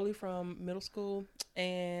me up early from middle school,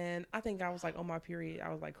 and I think I was like on my period. I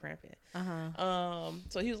was like cramping.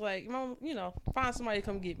 So he was like, Mom, find somebody to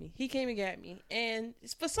come get me. He came and got me. And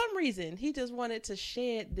for some reason, he just wanted to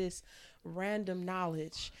shed this random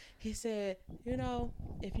knowledge. He said,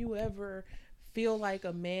 if you ever feel like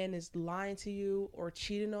a man is lying to you or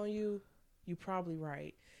cheating on you, you're probably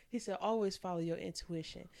right. He said, always follow your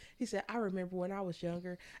intuition. He said, I remember when I was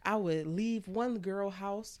younger, I would leave one girl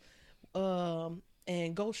house and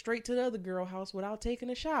go straight to the other girl house without taking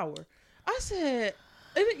a shower. I said,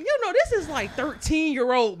 this is like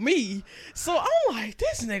 13-year-old me. So I'm like,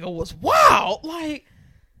 this nigga was wild. Like,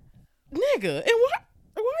 nigga, and why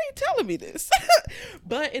are you telling me this?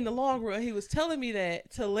 But in the long run, he was telling me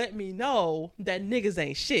that to let me know that niggas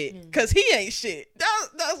ain't shit. Because he ain't shit.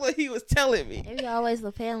 That's what he was telling me. Maybe always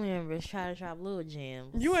the family members try to drop little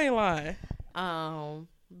gems. You ain't lying.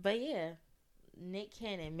 But yeah. Nick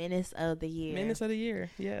Cannon, Menace of the Year. Menace of the Year,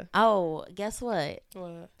 yeah. Oh, guess what?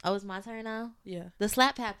 What? Oh, it's my turn now? Yeah. The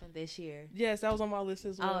slap happened this year. Yes, that was on my list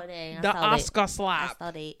as well. Oh, dang. The Oscar slap. I saw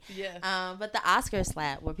that. Yeah. But the Oscar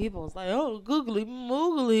slap where people was like, oh, googly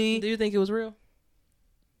moogly. Do you think it was real?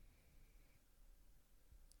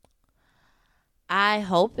 I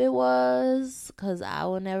hope it was, because I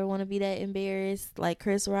would never want to be that embarrassed like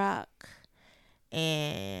Chris Rock.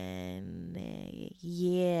 And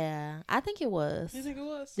yeah, I think it was. You think it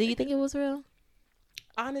was? Do you think it was real?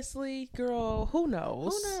 Honestly, girl, who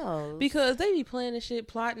knows? Because they be planning shit,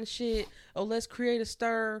 plotting shit. Oh, let's create a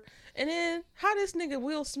stir. And then how this nigga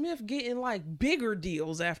Will Smith getting like bigger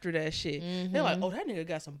deals after that shit? They're like, oh, that nigga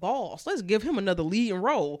got some balls. Let's give him another leading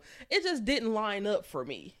role. It just didn't line up for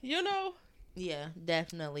me, Yeah,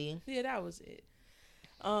 definitely. Yeah, that was it.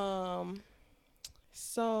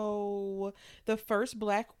 So the first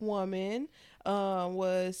black woman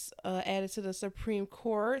was added to the Supreme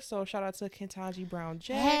Court. So shout out to Ketanji Brown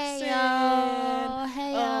Jackson.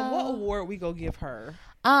 Hey y'all. What award we gonna give her?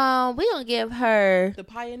 We gonna give her the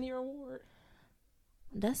Pioneer Award.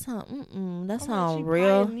 That sound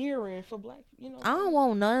real. Pioneering for black, I don't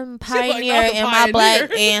want none pioneer in my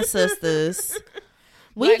black ancestors.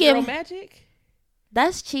 Black Girl Magic.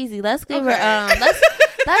 That's cheesy. Let's give her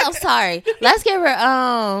I'm sorry. Let's give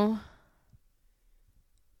her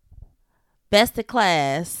best of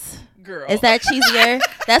class. Girl. Is that cheesier?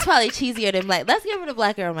 That's probably cheesier than black. Let's give her the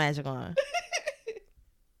Black Girl Magic one.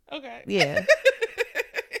 Okay. Yeah.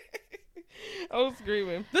 I was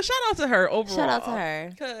screaming. The shout out to her overall. Shout out to her.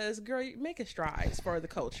 Because, girl, you're making strides for the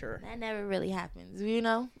culture. That never really happens.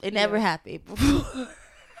 It never happened before.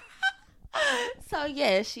 So,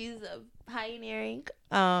 yeah, she's pioneering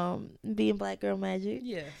being Black Girl Magic.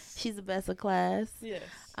 Yes. She's the best of class. Yes.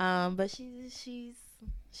 But she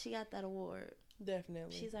got that award.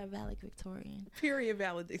 Definitely. She's our valedictorian. Period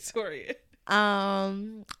valedictorian.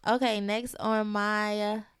 Okay, next on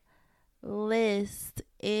my list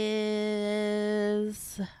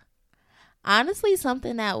is honestly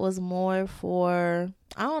something that was more for,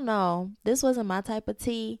 I don't know, this wasn't my type of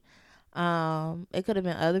tea. It could have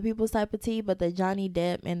been other people's type of tea, but the Johnny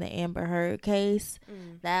Depp and the Amber Heard case,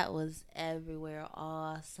 that was everywhere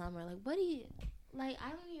all summer. Like, what do you, like, I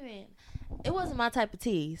don't even, it wasn't my type of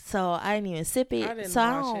tea, so I didn't even sip it.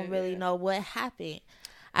 I don't really know what happened.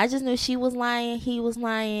 I just knew she was lying, he was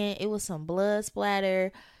lying. It was some blood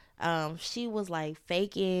splatter. She was like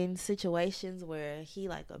faking situations where he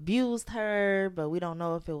like abused her, but we don't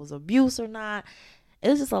know if it was abuse or not. It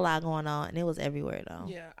was just a lot going on, and it was everywhere though.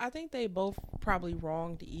 Yeah, I think they both probably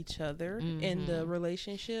wronged each other in the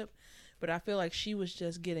relationship, but I feel like she was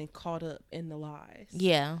just getting caught up in the lies.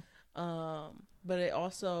 Yeah. But it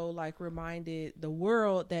also like reminded the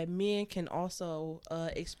world that men can also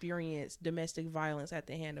experience domestic violence at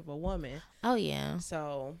the hand of a woman. Oh yeah.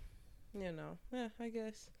 So, you know, I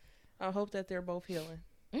guess I hope that they're both healing.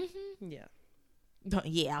 Mm-hmm. Yeah.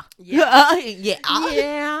 Yeah. Yeah. Yeah.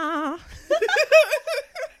 Yeah.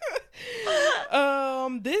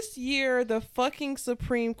 This year the fucking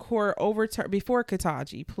Supreme Court overturned, before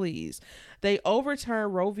Kataji, please, they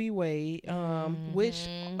overturned Roe v. Wade, which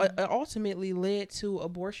ultimately led to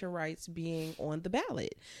abortion rights being on the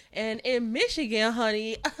ballot. And in Michigan,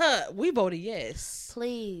 honey, we voted yes.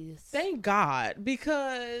 Please. Thank God,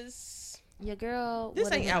 because your girl,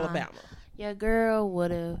 this ain't Alabama. Your girl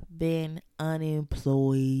would have been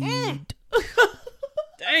unemployed.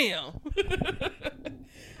 Damn.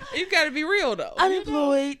 You gotta be real though.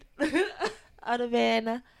 Unemployed. I'd have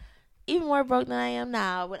been even more broke than I am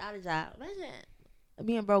now without a job. Imagine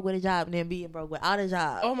being broke with a job and then being broke without a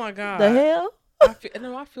job. Oh my God. The hell? I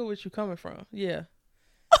feel where you're coming from. Yeah.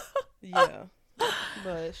 Yeah.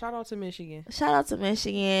 But shout out to Michigan.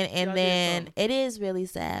 And y'all, then it is really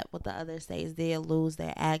sad what the other states did lose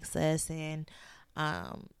their access. And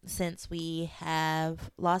since we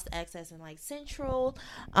have lost access in like central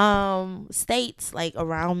states like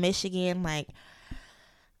around Michigan, like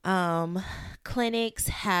clinics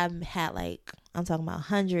have had like, I'm talking about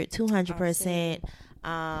 100-200%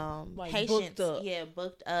 like patients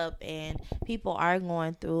booked up, and people are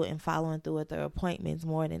going through and following through with their appointments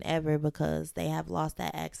more than ever because they have lost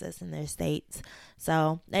that access in their states.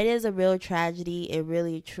 So it is a real tragedy. It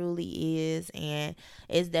really truly is, and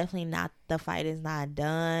it's definitely not, the fight is not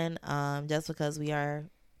done. Just because we are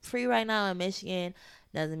free right now in Michigan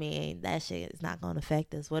doesn't mean that shit is not going to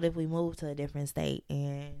affect us. What if we move to a different state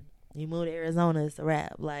and you move to Arizona? It's a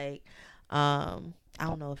wrap. Like I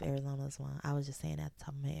don't know if Arizona's one. I was just saying that at the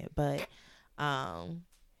top of my head. But I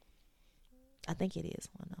think it is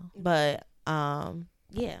one though. But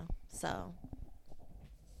yeah. So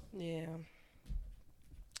yeah.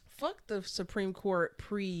 Fuck the Supreme Court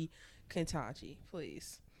pre-Kentaji,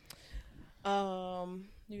 please. You got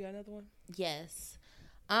another one? Yes.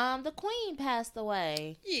 The Queen passed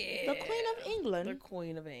away. Yeah. The Queen of England. The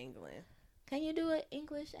Queen of England. Can you do an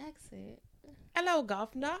English accent? Hello,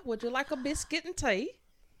 governor. Would you like a biscuit and tea?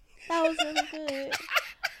 That was really good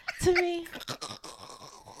to me.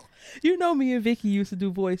 You know me and Vicky used to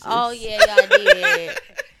do voices. Oh yeah, y'all did.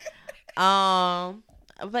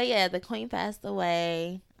 But yeah, the Queen passed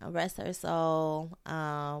away. Rest her soul.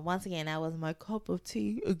 Once again, that was my cup of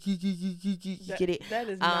tea. Get it? That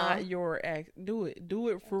is not your act. Do it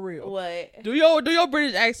for real. What? Do your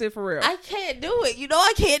British accent for real. I can't do it. You know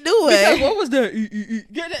I can't do it. Because what was that?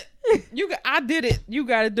 Get it? I did it. You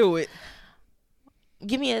got to do it.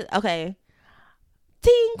 Give me okay.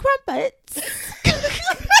 Tea and crumpets.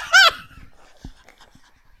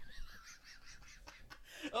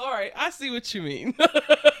 All right, I see what you mean.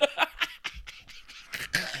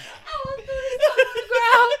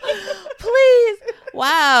 Please.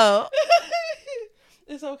 Wow.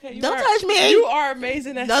 It's okay. Don't touch me. You are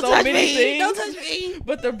amazing at so many things. Don't touch me.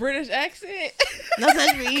 But the British accent. Don't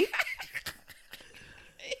touch me.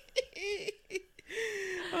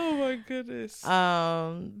 Oh my goodness.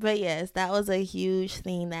 But yes, that was a huge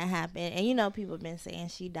thing that happened. And you know, people have been saying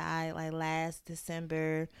she died like last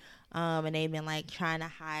December. And they've been like trying to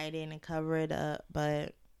hide it and cover it up,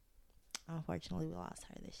 but unfortunately we lost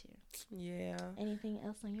her this year. Yeah. Anything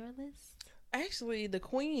else on your list? Actually, the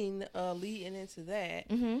Queen, leading into that,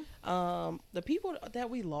 the people that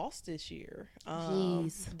we lost this year,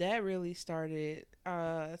 that really started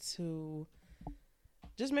to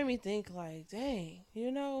just made me think like, dang,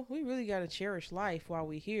 you know, we really got to cherish life while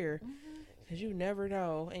we're here. Cause you never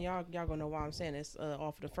know, and y'all gonna know why I'm saying this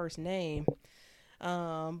off of the first name.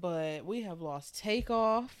 But we have lost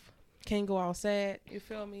Takeoff. Can't Go Outside. You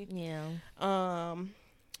feel me? Yeah.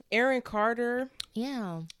 Aaron Carter.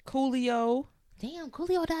 Yeah. Coolio. Damn,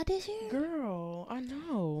 Coolio died this year. Girl, I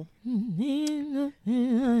know.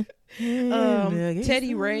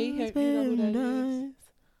 Teddy Ray. You know who that is?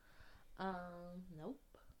 Nope.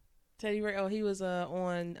 Teddy Ray. Oh, he was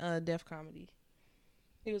on Def Comedy.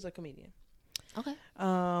 He was a comedian. Okay.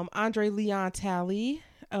 Andre Leon Talley,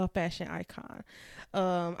 a fashion icon.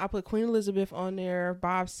 I put Queen Elizabeth on there.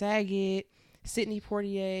 Bob Saget, Sidney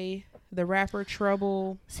Poitier, the rapper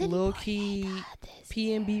Trouble, Lil Key,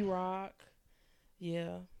 P&B Rock.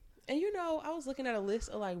 Yeah. And you know, I was looking at a list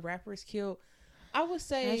of like rappers killed. I would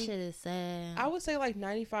say that shit is sad. I would say like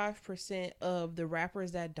 95% of the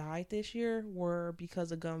rappers that died this year were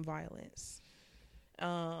because of gun violence.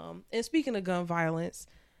 And speaking of gun violence,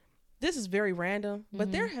 this is very random,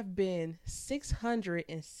 but there have been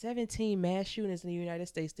 617 mass shootings in the United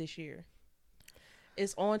States this year.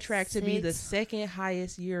 It's on track to be the second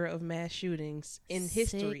highest year of mass shootings in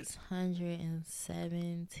history.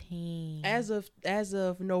 617. As of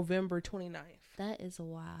November 29th. That is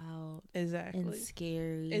wild. Exactly. And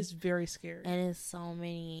scary. It's very scary. And it's so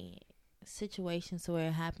many situations where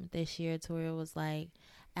it happened this year to where it was like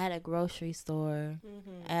at a grocery store,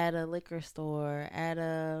 at a liquor store, at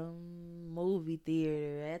a movie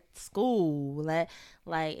theater, at school. Like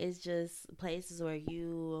it's just places where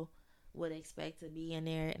you would expect to be in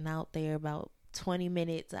there and out there about 20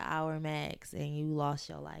 minutes, an hour max, and you lost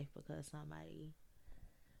your life because somebody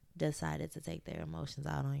decided to take their emotions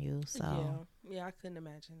out on you. So yeah, I couldn't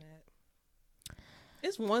imagine that.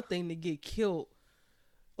 It's one thing to get killed.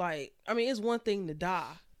 Like, I mean, it's one thing to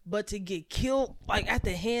die, but to get killed like at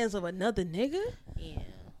the hands of another nigga,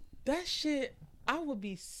 that shit, I would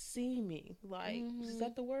be steaming. Like, is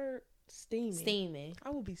that the word? Steaming. I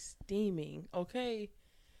would be steaming. Okay.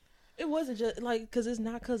 It wasn't just like because it's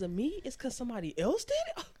not because of me. It's because somebody else did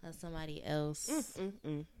it. Because somebody else.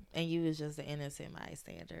 And you was just an innocent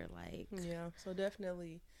bystander. Like, yeah. So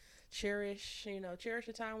definitely cherish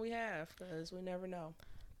the time we have because we never know.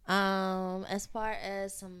 As far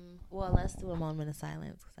as let's do a moment of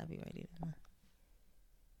silence because I'll be ready to.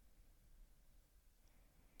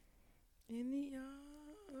 In the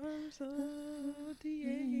arms of the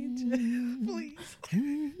angel, please,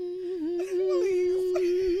 please,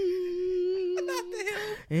 not the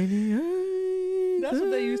hell. That's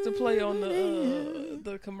what they used to play on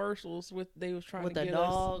the commercials with. They was trying to get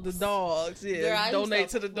dogs. The dogs, yeah. Girl, I donate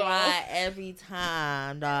used to the cry dogs every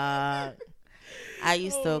time, dog. I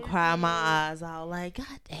used to cry my eyes out like, God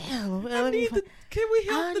damn. Can we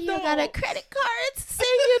help the dog? I got a credit card to send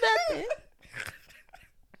you nothing.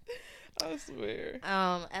 I swear.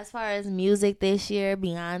 As far as music this year,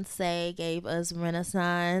 Beyonce gave us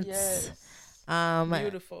Renaissance. Yes.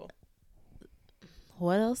 Beautiful.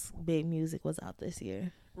 What else big music was out this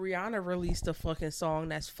year? Rihanna released a fucking song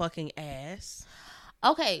that's fucking ass.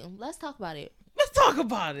 Okay, let's talk about it. Let's talk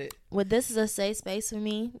about it. Well, this is a safe space for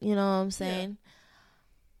me. You know what I'm saying?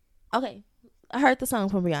 Yeah. Okay, I heard the song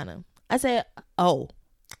from Rihanna. I said, oh.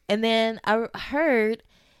 And then I heard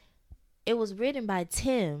it was written by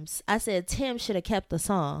Tim's. I said, Tim should have kept the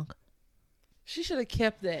song. She should have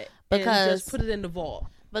kept that because and just put it in the vault.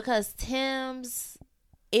 Because Tim's,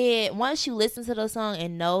 once you listen to the song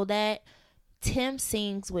and know that, Tim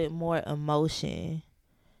sings with more emotion.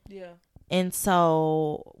 Yeah. And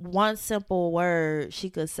so one simple word she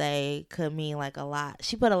could say could mean like a lot.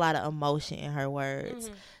 She put a lot of emotion in her words.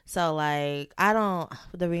 Mm-hmm. So like,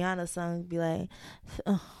 the Rihanna song be like,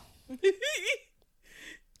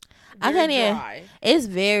 I can't hear. It's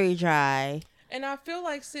very dry. And I feel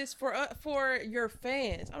like, sis, for your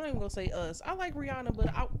fans, I'm not even gonna say us. I like Rihanna,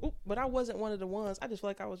 but I wasn't one of the ones. I just feel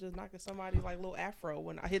like I was just knocking somebody's like little afro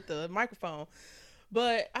when I hit the microphone.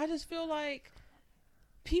 But I just feel like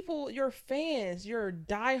people, your fans, your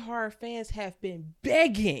diehard fans, have been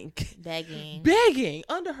begging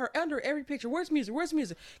under every picture. Where's music?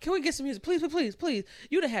 Can we get some music, please?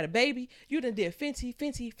 You done had a baby. You done did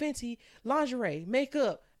Fenty lingerie,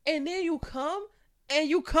 makeup, and then you come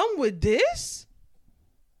with this.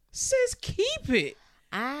 Sis, keep it.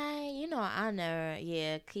 I never,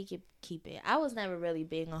 keep it. I was never really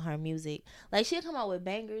big on her music. Like, she'll come out with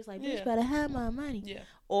bangers, like, bitch, better have my money. Yeah.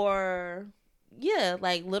 Or,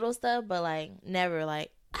 like, little stuff, but, like, never,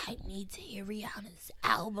 like, I need to hear Rihanna's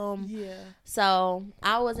album. Yeah. So,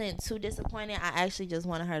 I wasn't too disappointed. I actually just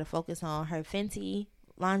wanted her to focus on her Fenty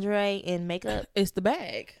lingerie and makeup. It's the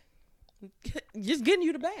bag. just getting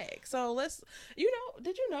you the bag. So let's,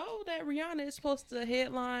 did you know that Rihanna is supposed to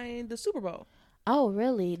headline the Super Bowl? Oh,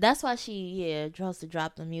 really? That's why she tries to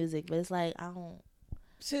drop the music. But it's like, I don't.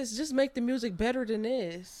 Sis, just make the music better than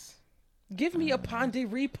this. Give me a Pondy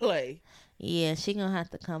replay. Yeah, she gonna have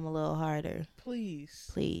to come a little harder.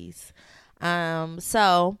 Please.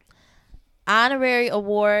 So honorary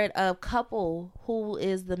award of couple who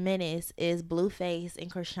is the menace is Blueface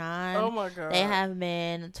and Krishan. Oh my God. They have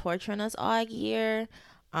been torturing us all year.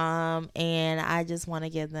 And I just want to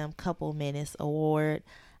give them couple menace award.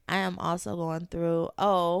 I am also going through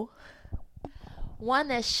one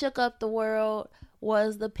that shook up the world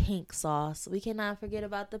was the pink sauce. We cannot forget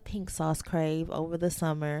about the pink sauce crave over the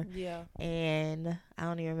summer. Yeah. And I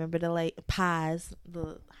don't even remember the pies.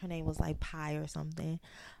 Her name was like Pie or something.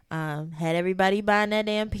 Had everybody buying that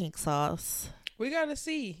damn pink sauce. We gotta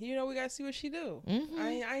see. We gotta see what she do. Mm-hmm.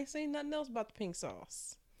 I ain't saying nothing else about the pink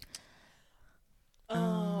sauce.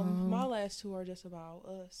 My last two are just about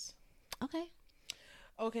us.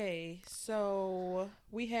 Okay, so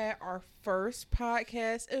we had our first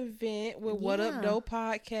podcast event with What Up Doe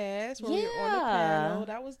Podcast where we were on the panel.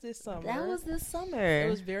 That was this summer.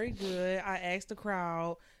 It was very good. I asked the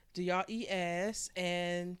crowd, do y'all eat ass?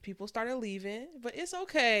 And people started leaving, but it's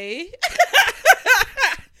okay.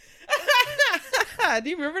 Do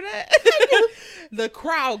you remember that? The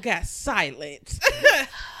crowd got silent.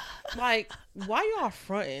 Like, why y'all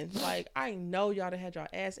fronting? Like, I know y'all done had y'all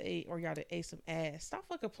ass ate or y'all done ate some ass. Stop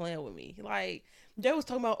fucking playing with me. Like, they was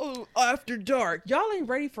talking about, after dark. Y'all ain't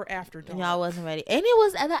ready for after dark. Y'all wasn't ready. And it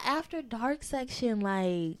was at the after dark section,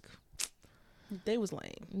 like. They was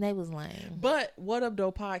lame. But What Up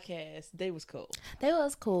Doe Podcast, they was cool.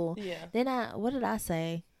 Yeah. Then what did I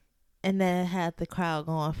say? And then had the crowd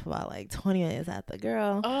going for about like 20 minutes after.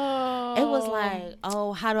 Girl, it was like,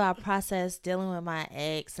 how do I process dealing with my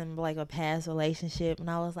ex and like a past relationship? And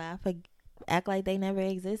I was like, act like they never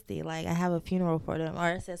existed. Like, I have a funeral for them. Or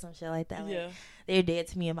I said some shit like that. Like, they're dead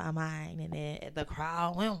to me in my mind. And then the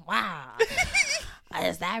crowd went, wow.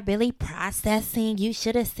 Is that really processing? You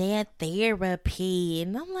should have said therapy.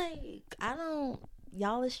 And I'm like,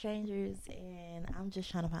 y'all are strangers, and I'm just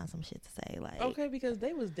trying to find some shit to say. Like, okay, because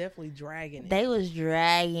they was definitely dragging it. They was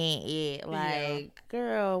dragging it. Like,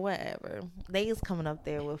 girl, whatever. They was coming up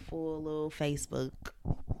there with full little Facebook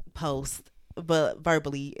post, but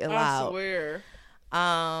verbally loud. I swear.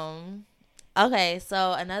 Okay,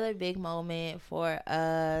 so another big moment for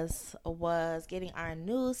us was getting our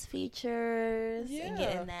news features and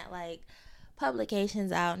getting that like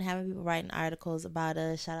publications out and having people writing articles about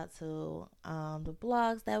us. Shout out to the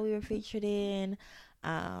blogs that we were featured in,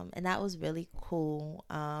 and that was really cool.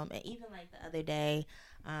 And even like the other day,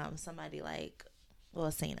 somebody like,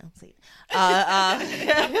 Cena.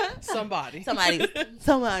 Somebody a trying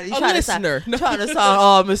listener trying to sound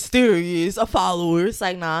all mysterious, a follower. It's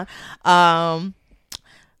like, nah.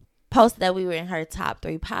 Posted that we were in her top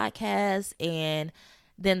 3 podcasts, and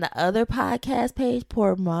then the other podcast page,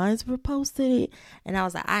 Poor Minds, reposted it, and I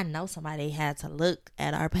was like, I know somebody had to look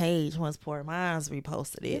at our page once Poor Minds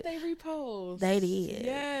reposted it. Did they repost? They did.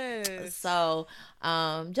 Yes. So,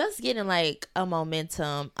 just getting like a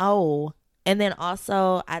momentum. And then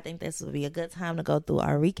also, I think this would be a good time to go through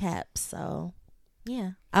our recaps. So,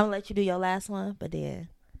 yeah. I'm going to let you do your last one, but then.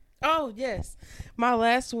 Oh, yes. My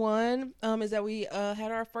last one is that we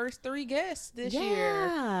had our first 3 guests this year.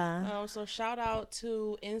 So, shout out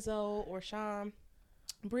to Enzo, Orsham,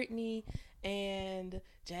 Brittany, and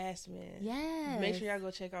Jasmine. Yes. Make sure y'all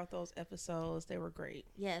go check out those episodes. They were great.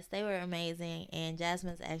 Yes, they were amazing. And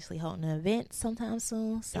Jasmine's actually holding an event sometime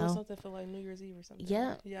soon. So it was something for like New Year's Eve or something.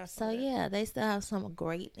 Yep. Yeah. So yeah, they still have some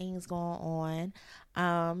great things going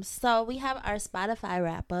on. So we have our Spotify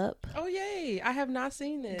wrap up. Oh yay! I have not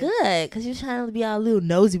seen this. Good, because you're trying to be all little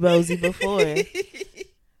nosy rosy before.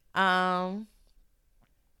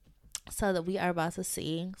 So that we are about to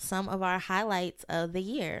see some of our highlights of the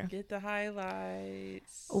year. Get the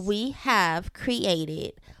highlights. We have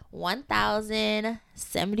created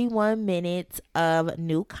 1,071 minutes of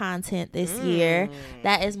new content this year.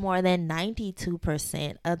 That is more than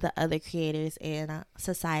 92% of the other creators in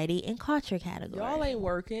society and culture category. Y'all ain't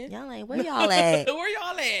working. Where y'all at? Where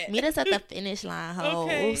y'all at? Meet us at the finish line, hoes.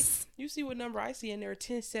 Okay. You see what number I see in there?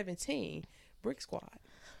 1017. Brick Squad.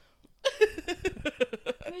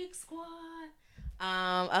 Brick Squad.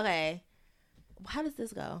 Okay. How does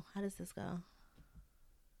this go?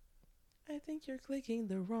 I think you're clicking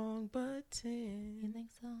the wrong button. You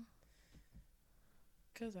think so?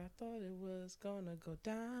 Because I thought it was gonna go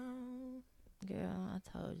down. Girl, I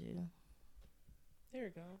told you. There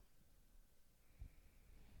we go.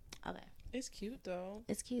 Okay. It's cute though.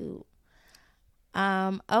 It's cute.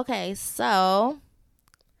 Okay, so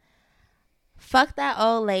Fuck That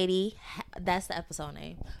Old Lady. That's the episode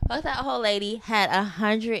name. Fuck That Old Lady had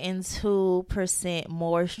 102%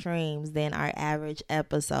 more streams than our average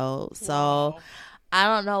episode. So Wow. I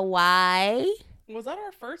don't know why. Was that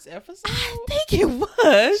our first episode? I think it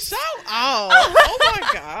was. Shout out. Oh my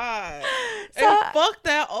God. So, and fuck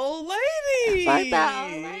that old lady. Fuck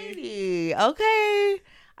That Old Lady. Okay.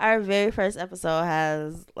 Our very first episode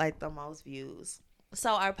has like the most views.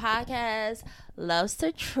 So our podcast loves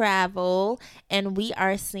to travel, and we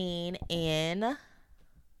are seen in,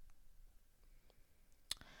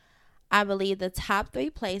 I believe, the top 3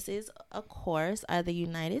 places, of course, are the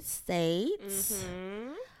United States.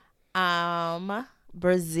 Brazil.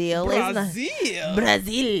 Brazil.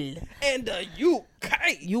 And the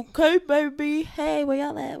UK. UK, baby. Hey, where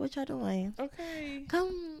y'all at? What y'all doing? Okay.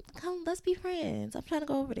 Come, let's be friends. I'm trying to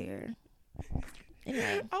go over there.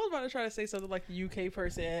 Anyway. I was about to try to say something like a UK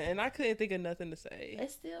person, and I couldn't think of nothing to say.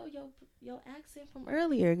 It's still your accent from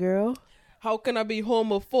earlier, girl. How can I be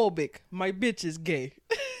homophobic? My bitch is gay.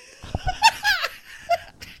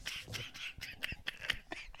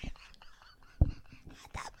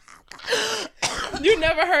 You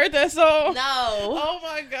never heard that song? No. Oh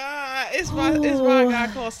my God. It's by a guy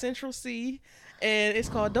called Central C, and it's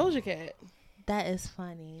called Doja Cat. That is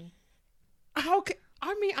funny.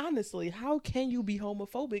 Honestly, how can you be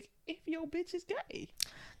homophobic if your bitch is gay?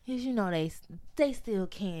 Because you know they still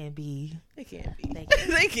can be. They can't be. They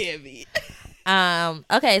can't be.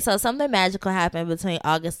 Okay, so something magical happened between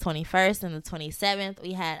August 21st and the 27th.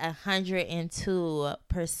 We had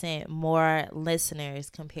 102% more listeners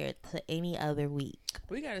compared to any other week.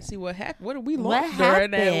 We got to see what happened. What did we What learn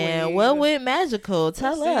during that happened? week? What went magical?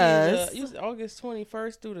 Tell us. You said August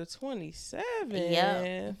 21st through the 27th.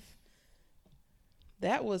 Yep.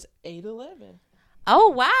 That was 8/11. Oh,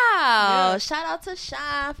 wow. Yeah. Shout out to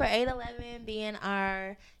Sean for 8/11 being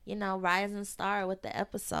our, rising star with the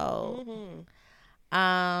episode.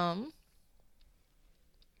 Mm-hmm.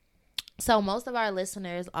 So most of our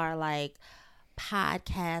listeners are like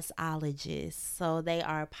podcastologists. So they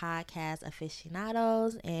are podcast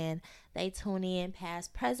aficionados, and they tune in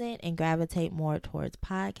past, present, and gravitate more towards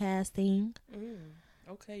podcasting.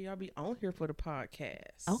 Okay, y'all be on here for the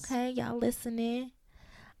podcast. Okay, y'all listening.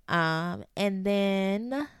 And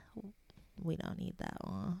then we don't need that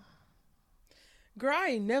one. Girl, I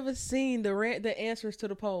ain't never seen the answers to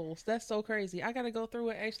the polls. That's so crazy. I gotta go through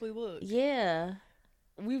and actually look. Yeah.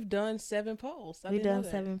 We've done 7 polls. We've done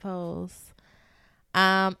 7 polls.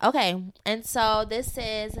 Okay. And so this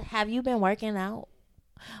says, have you been working out?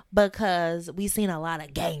 Because we've seen a lot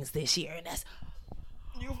of gangs this year, and that's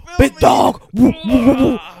big dog.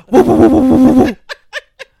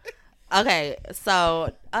 Okay,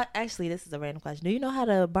 so actually, this is a random question. Do you know how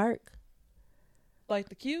to bark? Like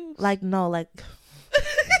the cues? Like like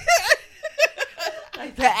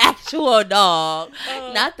the actual dog,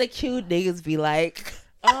 not the cute niggas be like.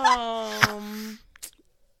 I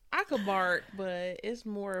could bark, but it's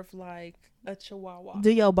more of like a chihuahua.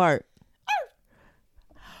 Do your bark.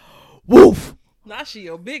 Woof. Not she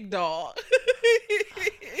a big dog.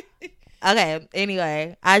 Okay,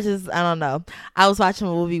 anyway, I don't know. I was watching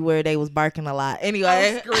a movie where they was barking a lot. Anyway.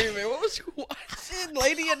 I was screaming. What was you watching?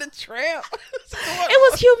 Lady and the Tramp?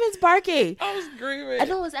 It was humans barking. I was screaming. I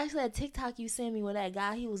know it was actually a TikTok you sent me with that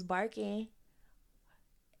guy. He was barking.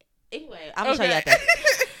 Anyway, I'm going to show you that.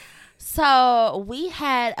 So we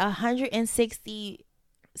had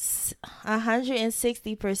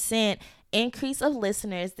 160% increase of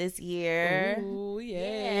listeners this year. Ooh,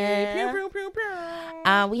 yeah. Pew, pew, pew, pew.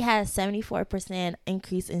 We had 74%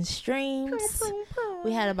 increase in streams. Pew, pew, pew.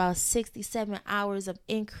 We had about 67 hours of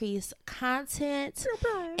increased content. Pew,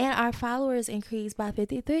 pew. And our followers increased by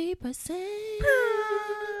 53%.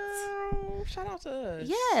 Shout out to us.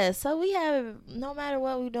 Yeah, so we have, no matter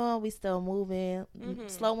what we're doing, we still moving.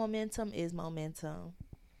 Slow momentum is momentum.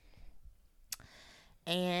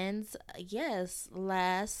 And yes,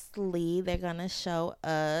 lastly, they're gonna show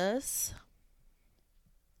us.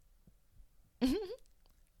 Do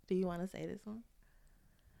you want to say this one?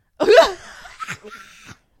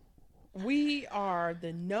 We are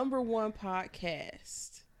the #1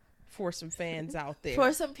 podcast for some fans out there.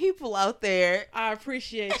 For some people out there. I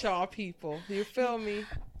appreciate y'all people. You feel me?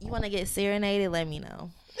 You want to get serenaded? Let me know.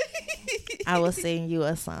 I will sing you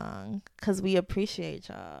a song because we appreciate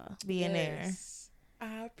y'all being there.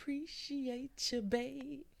 I appreciate you,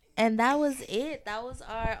 babe. And that was it. That was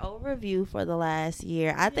our overview for the last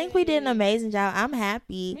year. I think we did an amazing job. I'm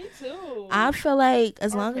happy. Me too. I feel like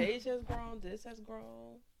our page has grown. This has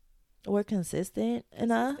grown. we're consistent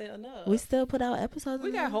enough. We still put out episodes.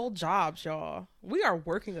 We got whole jobs, y'all. We are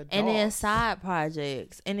working adults. And then side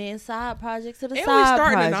projects. And then side projects to the and side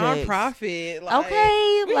starting projects. a nonprofit. Like,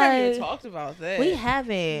 okay. We haven't even talked about that. We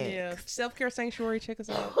haven't. Yeah. Self-care sanctuary. Check us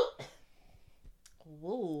out.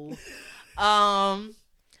 Woo.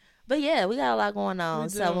 But yeah, we got a lot going on.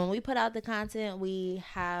 So when we put out the content, we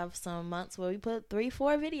have some months where we put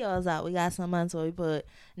 3-4 videos out. We got some months where we put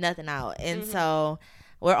nothing out. And so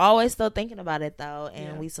we're always still thinking about it though.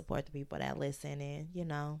 And we support the people that listen and, you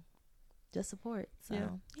know, just support. So yeah,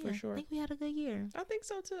 for sure. I think we had a good year. I think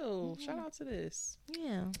so too. Shout out to this.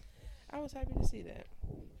 Yeah. I was happy to see that.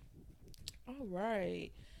 All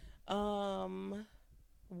right.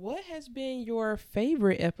 What has been your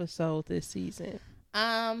favorite episode this season?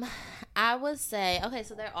 I would say, okay,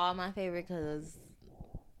 so they're all my favorite because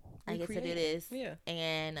I get to do this. Yeah.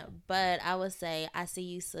 But I would say I See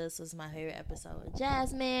You Sis was my favorite episode with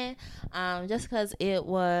Jasmine. Just because it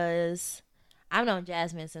was, I've known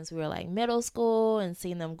Jasmine since we were like middle school and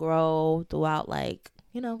seen them grow throughout, like,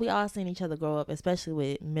 you know, we all seen each other grow up, especially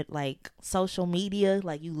with like social media.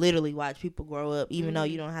 Like you literally watch people grow up, even though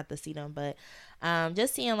you don't have to see them. But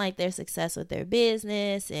just seeing like their success with their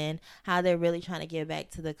business and how they're really trying to give back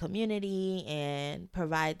to the community and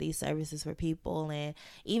provide these services for people, and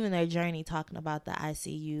even their journey talking about the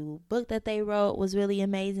ICU book that they wrote was really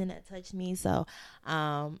amazing. That touched me. So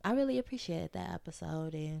I really appreciated that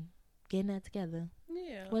episode and getting that together.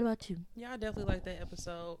 Yeah. What about you? Yeah, I definitely liked that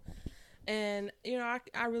episode. And, you know,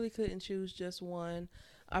 I really couldn't choose just one.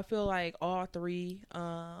 I feel like all three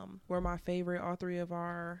were my favorite, all three of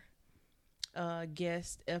our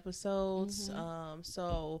guest episodes.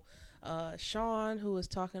 So Sean, who was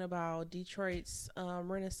talking about Detroit's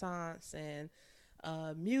Renaissance and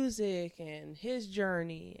music and his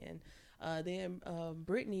journey, and then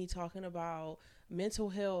Brittany talking about mental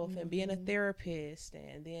health and being a therapist,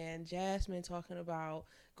 and then Jasmine talking about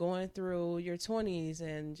going through your 20s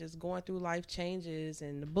and just going through life changes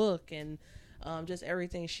and the book and just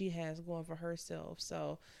everything she has going for herself.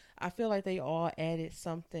 So I feel like they all added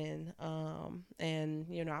something, and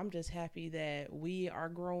you know, I'm just happy that we are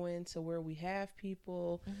growing to where we have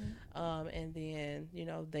people, and then, you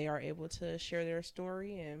know, they are able to share their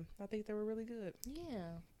story, and I think they were really good.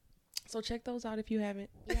 Yeah. So check those out if you haven't.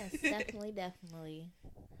 Yes, definitely.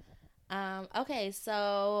 Okay,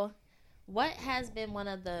 so what has been one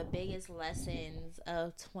of the biggest lessons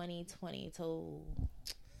of 2022?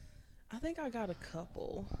 I think I got a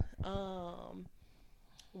couple.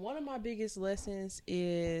 One of my biggest lessons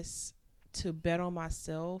is to bet on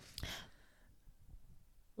myself.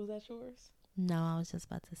 Was that yours? No, I was just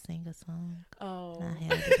about to sing a song. Oh.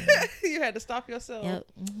 Had You had to stop yourself. Yep.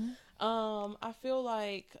 I feel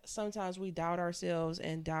like sometimes we doubt ourselves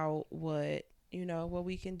and doubt what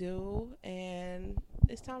we can do, and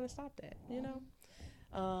it's time to stop that, you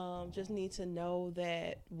know? Just need to know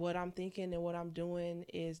that what I'm thinking and what I'm doing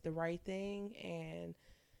is the right thing, and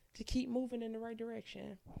to keep moving in the right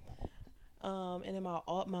direction. And then my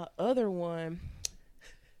other one,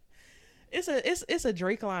 it's a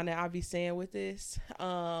Drake line that I'll be saying with this.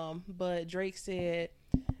 But Drake said,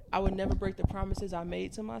 I would never break the promises I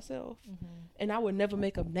made to myself. And I would never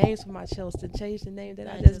make up names for myself to change the name that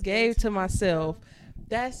I just gave to myself.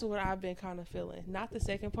 That's what I've been kind of feeling. Not the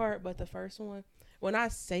second part, but the first one. When I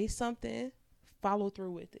say something, follow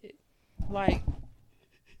through with it. Like,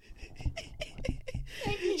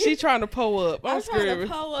 she trying to pull up. I'm screaming.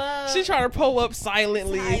 She trying to pull up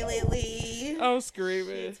silently. I'm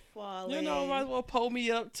screaming. You know, might as well pull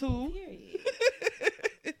me up too.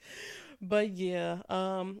 But yeah,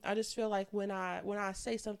 I just feel like when I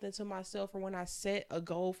say something to myself, or when I set a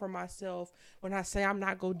goal for myself, when I say I'm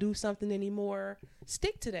not gonna do something anymore,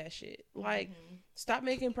 stick to that shit. Like, stop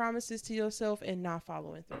making promises to yourself and not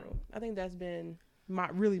following through. I think that's been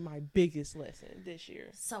my biggest lesson this year.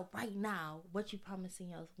 So right now, what you promising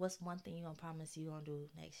yourself? What's one thing you gonna promise you gonna do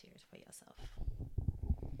next year for yourself?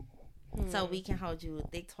 So we can hold you.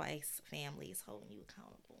 Think Twice family is holding you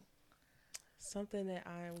accountable. Something that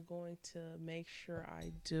I am going to make sure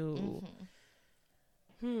I do.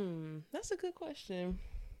 That's a good question.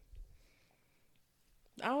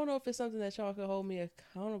 I don't know if it's something that y'all could hold me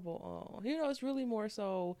accountable on. You know, it's really more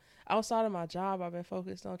so outside of my job. I've been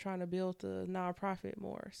focused on trying to build the nonprofit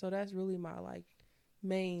more. So that's really my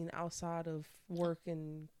main outside of work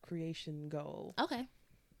and creation goal. Okay.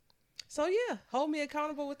 So yeah, hold me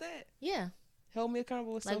accountable with that. Yeah. Hold me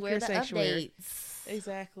accountable with Self-Care Sanctuary. Updates.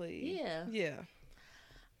 Exactly. Yeah. Yeah.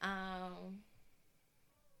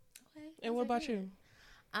 Okay. And what about you?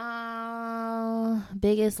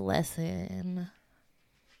 Biggest lesson.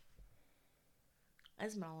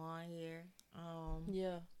 It's been a long year.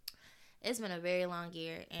 Yeah. It's been a very long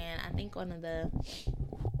year, and I think one of the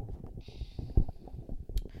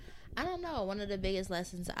biggest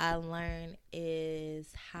lessons I learned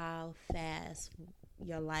is how fast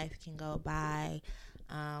your life can go by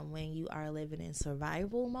when you are living in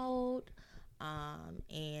survival mode,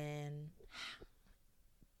 and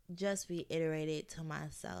just reiterated to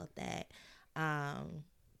myself that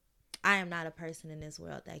I am not a person in this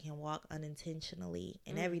world that can walk unintentionally,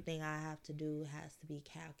 and everything I have to do has to be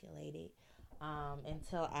calculated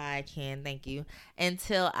until I can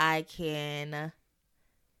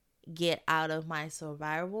get out of my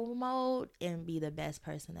survival mode and be the best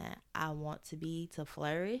person that I want to be to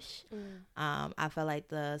flourish. I feel like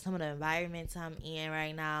some of the environments I'm in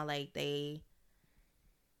right now, like they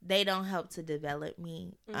don't help to develop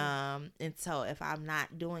me. And so if I'm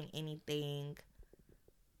not doing anything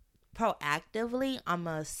proactively, I'm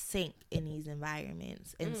gonna sink in these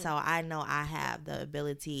environments. And so I know I have the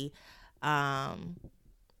ability and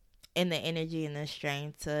the energy and the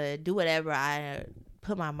strength to do whatever I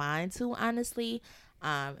put my mind to, honestly.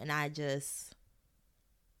 And I just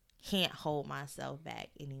can't hold myself back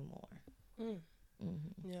anymore.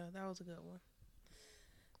 Yeah, that was a good one.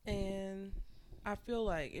 And I feel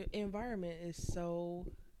like environment is so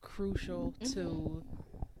crucial to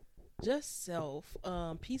just self,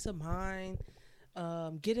 peace of mind,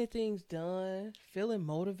 getting things done, feeling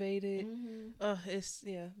motivated.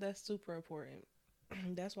 That's super important.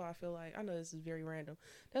 That's why I feel like, I know this is very random,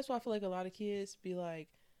 that's why I feel like a lot of kids be like,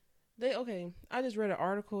 I just read an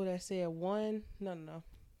article that said was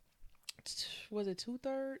it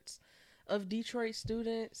 2/3 of Detroit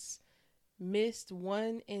students missed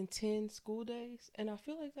 1 in 10 school days, and I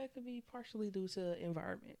feel like that could be partially due to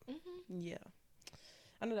environment. Yeah,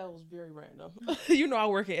 I know that was very random. You know, I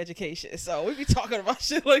work in education, so we be talking about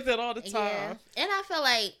shit like that all the time. Yeah. And I feel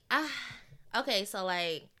like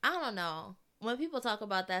I don't know, when people talk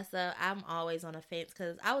about that stuff, I'm always on the fence,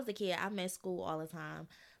 because I was a kid, I missed school all the time.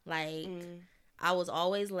 Like I was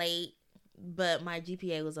always late, but my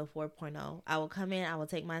GPA was a 4.0. I would come in, I would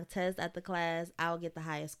take my test at the class, I would get the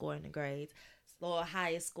highest score in the grades or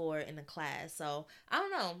highest score in the class. So I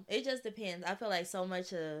don't know, it just depends. I feel like so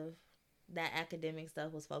much of that academic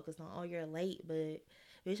stuff was focused on, oh, you're late, but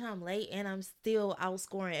bitch, I'm late and I'm still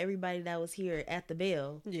outscoring everybody that was here at the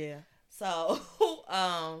bell. Yeah. So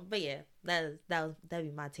but yeah, that'd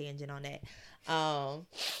be my tangent on that.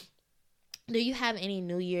 Do you have any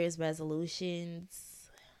New Year's resolutions?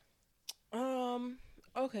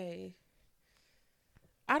 Okay.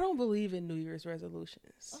 I don't believe in New Year's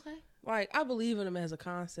resolutions. Okay. Like, I believe in them as a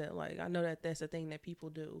concept. Like, I know that that's a thing that people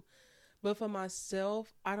do. But for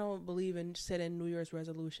myself, I don't believe in setting New Year's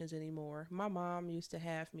resolutions anymore. My mom used to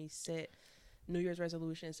have me set New Year's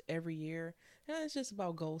resolutions every year. And it's just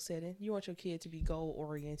about goal setting. You want your kid to be goal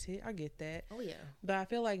oriented. I get that. Oh, yeah. But I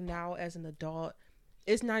feel like now as an adult,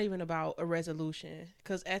 it's not even about a resolution.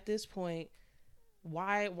 Because at this point,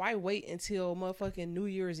 why wait until motherfucking New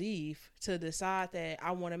Year's Eve to decide that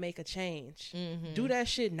I want to make a change? Do that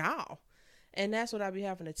shit now. And that's what I be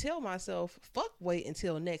having to tell myself. Fuck wait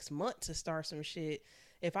until next month to start some shit.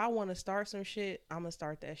 If I want to start some shit, I'm going to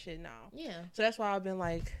start that shit now. Yeah. So that's why I've been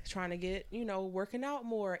like trying to get, working out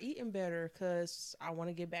more, eating better, because I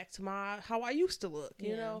want to get back to how I used to look,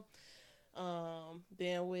 you know.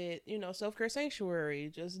 Then with, Self-Care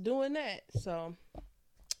Sanctuary, just doing that. So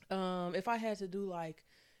if I had to do like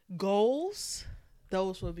goals,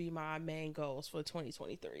 those would be my main goals for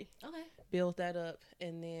 2023. Okay. Build that up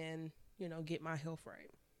and then, get my health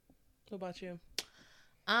right. What about you?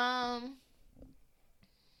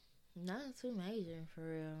 Not too major for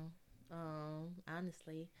real.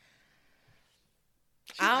 Honestly.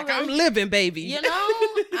 I'm living, baby.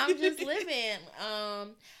 I'm just living.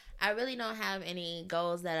 I really don't have any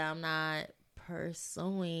goals that I'm not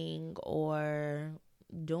pursuing or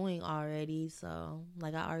doing already. So,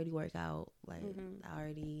 like, I already work out. Like, I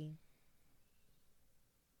already.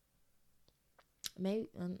 Maybe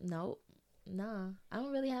no, I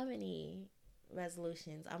don't really have any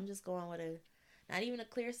resolutions. I'm just going with not even a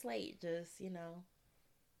clear slate. Just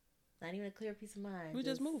not even a clear piece of mind. We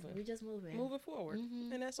just moving. Moving forward,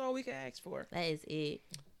 and that's all we can ask for. That is it.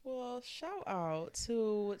 Well, shout out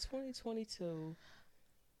to 2022.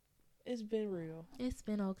 It's been real. It's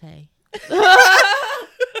been okay.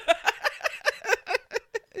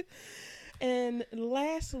 And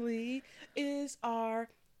lastly is our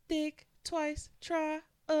Think Twice Try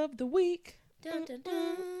of the Week. Dun, dun,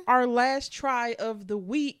 dun. Our last try of the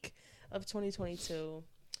week of 2022. You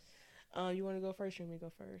want to go first or me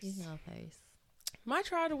go first? You can go first. My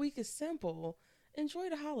try of the week is simple. enjoy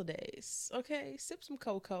the holidays. Okay, sip some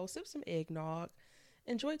cocoa, sip some eggnog,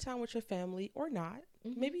 enjoy time with your family or not.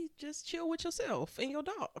 Maybe just chill with yourself and your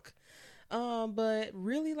dog. But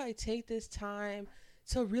really like take this time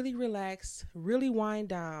to really relax, really wind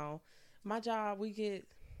down. My job, we get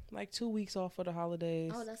like 2 weeks off for the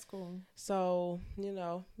holidays. Oh, that's cool. So, you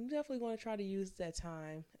know, I'm definitely going to try to use that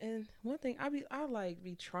time. And one thing I be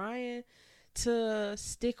trying to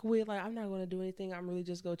stick with, like, I'm not going to do anything. I'm really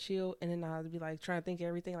just go chill. And then I'll be like trying to think of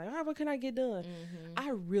everything like, what can I get done? I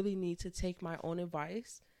really need to take my own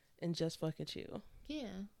advice and just fucking chill.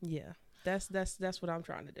 Yeah. That's what I'm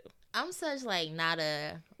trying to do. I'm such like not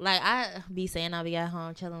a like I be saying I'll be at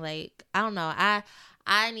home chilling, like I don't know,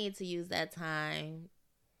 I need to use that time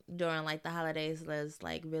during like the holidays to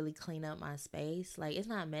like really clean up my space. Like it's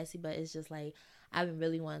not messy, but it's just like I've been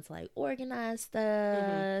really wanting to like organize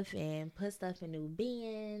stuff and put stuff in new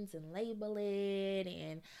bins and label it,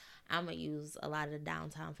 and I'm gonna use a lot of the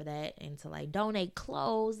downtime for that and to like donate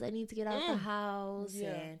clothes that need to get out the house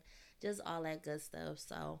and just all that good stuff.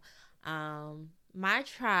 So my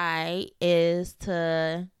try is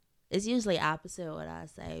to, it's usually opposite of what I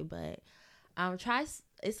say, but try,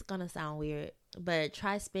 it's gonna sound weird, but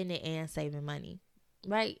try spending and saving money,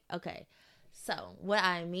 right? Okay, so what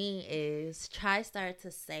I mean is try start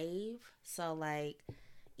to save. So like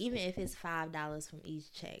even if it's $5 from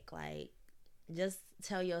each check, like just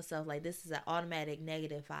tell yourself like this is an automatic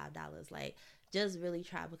negative $5. Like just really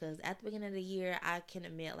try, because at the beginning of the year I can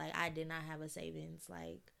admit like I did not have a savings.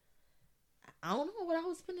 Like I don't know what I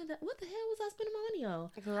was spending. What the hell was I spending my money on?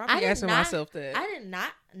 Girl, I be asking myself that. I did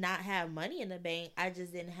not have money in the bank. I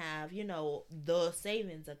just didn't have, you know, the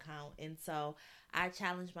savings account. And so I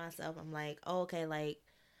challenged myself. I'm like, oh, okay, like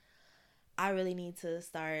I really need to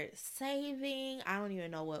start saving. I don't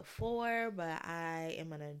even know what for, but I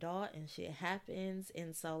am an adult and shit happens.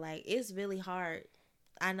 And so like it's really hard.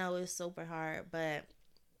 I know it's super hard, but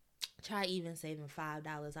try even saving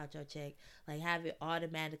 $5 out your check. Like have it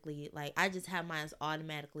automatically, like I just have mine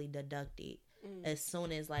automatically deducted as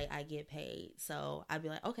soon as like I get paid. So I'd be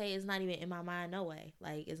like, okay, it's not even in my mind, no way.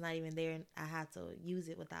 Like it's not even there, and I have to use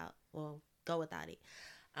it without, well, go without it.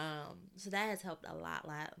 So that has helped a lot.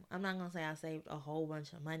 Like I'm not gonna say I saved a whole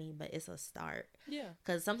bunch of money, but it's a start. Yeah.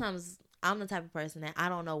 Because sometimes I'm the type of person that I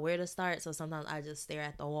don't know where to start, so sometimes I just stare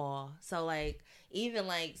at the wall. So like even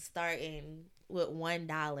like starting with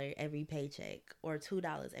 $1 every paycheck or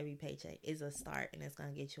 $2 every paycheck is a start, and it's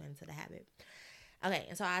gonna get you into the habit. Okay,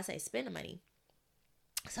 and so I say spend the money.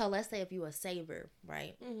 So let's say if you a saver,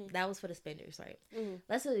 right? That was for the spenders, right?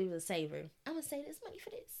 Let's say you a saver. I'm gonna save this money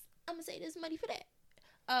for this. I'm gonna save this money for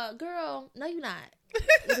that. Girl, no, you're not.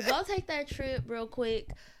 Go take that trip real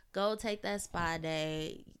quick. Go take that spa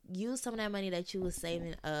day. Use some of that money that you was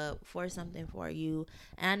saving up for something for you.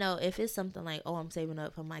 And I know if it's something like, oh, I'm saving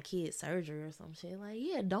up for my kid's surgery or some shit, like,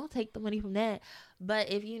 yeah, don't take the money from that. But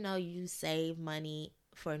if you know you save money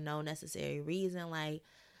for no necessary reason, like,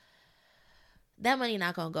 that money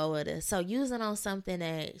not gonna go with it. So use it on something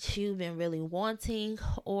that you've been really wanting,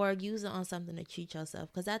 or use it on something to treat yourself.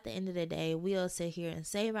 Because at the end of the day, we'll sit here and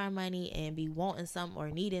save our money and be wanting something or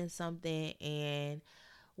needing something, and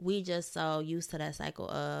we just so used to that cycle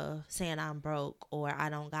of saying I'm broke or I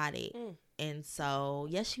don't got it. And so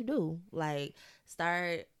yes, you do. Like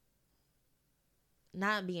start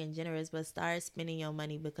not being generous, but start spending your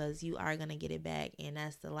money, because you are gonna get it back. And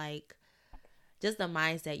that's the like just the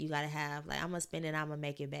mindset you gotta have. Like I'm gonna spend it, I'm gonna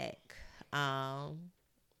make it back. And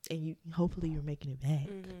you hopefully you're making it back.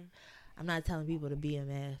 I'm not telling people to be a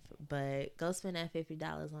meth, but go spend that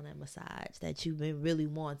 $50 on that massage that you've been really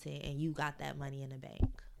wanting, and you got that money in the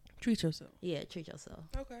bank. Treat yourself. Yeah, treat yourself.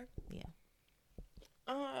 Okay. Yeah.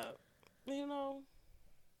 You know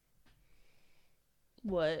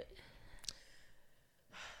what?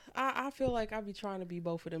 I feel like I be trying to be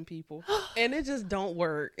both of them people, and it just don't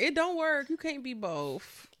work. It don't work. You can't be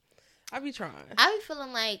both. I be trying. I be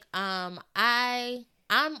feeling like I'm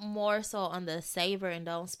more so on the saver and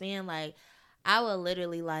don't spend. Like I would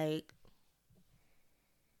literally like,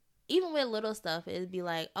 even with little stuff, it'd be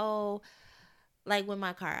like, oh, like with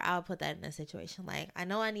my car, I'll put that in a situation. Like, I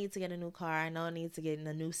know I need to get a new car. I know I need to get in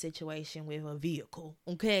a new situation with a vehicle.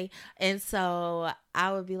 Okay. And so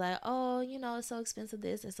I would be like, oh, you know, it's so expensive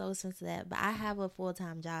this, it's so expensive that. But I have a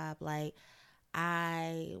full-time job. Like,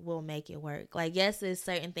 I will make it work. Like, yes, there's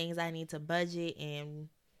certain things I need to budget and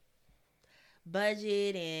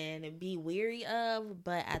be weary of.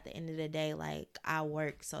 But at the end of the day, like, I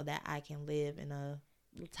work so that I can live in a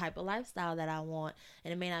type of lifestyle that I want.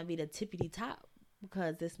 And it may not be the tippity top,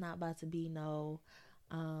 because it's not about to be no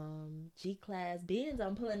G-Class Benz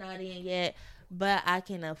I'm pulling out in yet, but I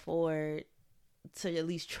can afford to at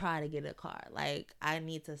least try to get a car. Like, I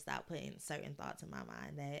need to stop putting certain thoughts in my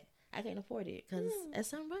mind that I can't afford it, because at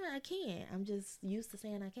some point I can't. I'm just used to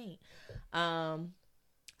saying I can't.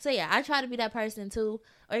 So yeah, I try to be that person too,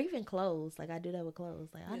 or even clothes. Like, I do that with clothes.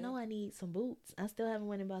 Like, I know I need some boots. I still haven't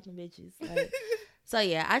went and bought them bitches. Like, so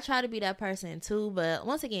yeah, I try to be that person too. But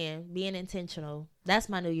once again, being intentional. That's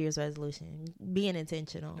my New Year's resolution. Being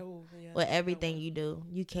intentional with everything you do.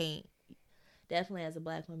 You can't. Definitely, as a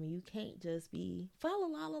Black woman, you can't just be follow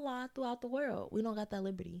la la la throughout the world. We don't got that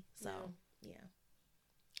liberty. So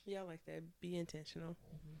yeah, I like that. Be intentional.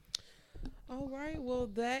 All right, well,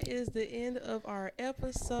 that is the end of our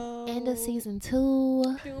episode. End of season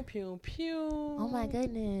 2. Pew, pew, pew. Oh my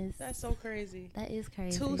goodness. That's so crazy. That is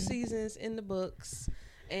crazy. 2 seasons in the books,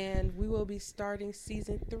 and we will be starting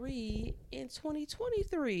season 3 in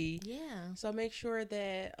 2023. Yeah. So make sure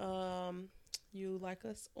that you like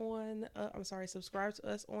us on, subscribe to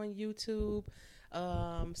us on YouTube.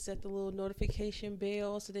 Set the little notification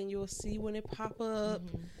bell so then you'll see when it pop up.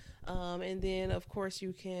 And then, of course,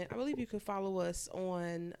 I believe you can follow us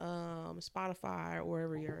on Spotify or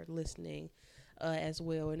wherever you're listening as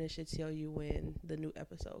well. And it should tell you when the new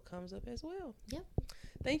episode comes up as well. Yep.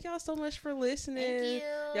 Thank y'all so much for listening. Thank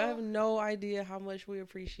you. Y'all have no idea how much we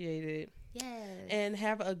appreciate it. Yes. And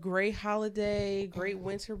have a great holiday, great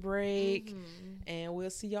winter break. And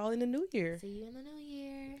we'll see y'all in the new year. See you in the new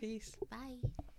year. Peace. Bye.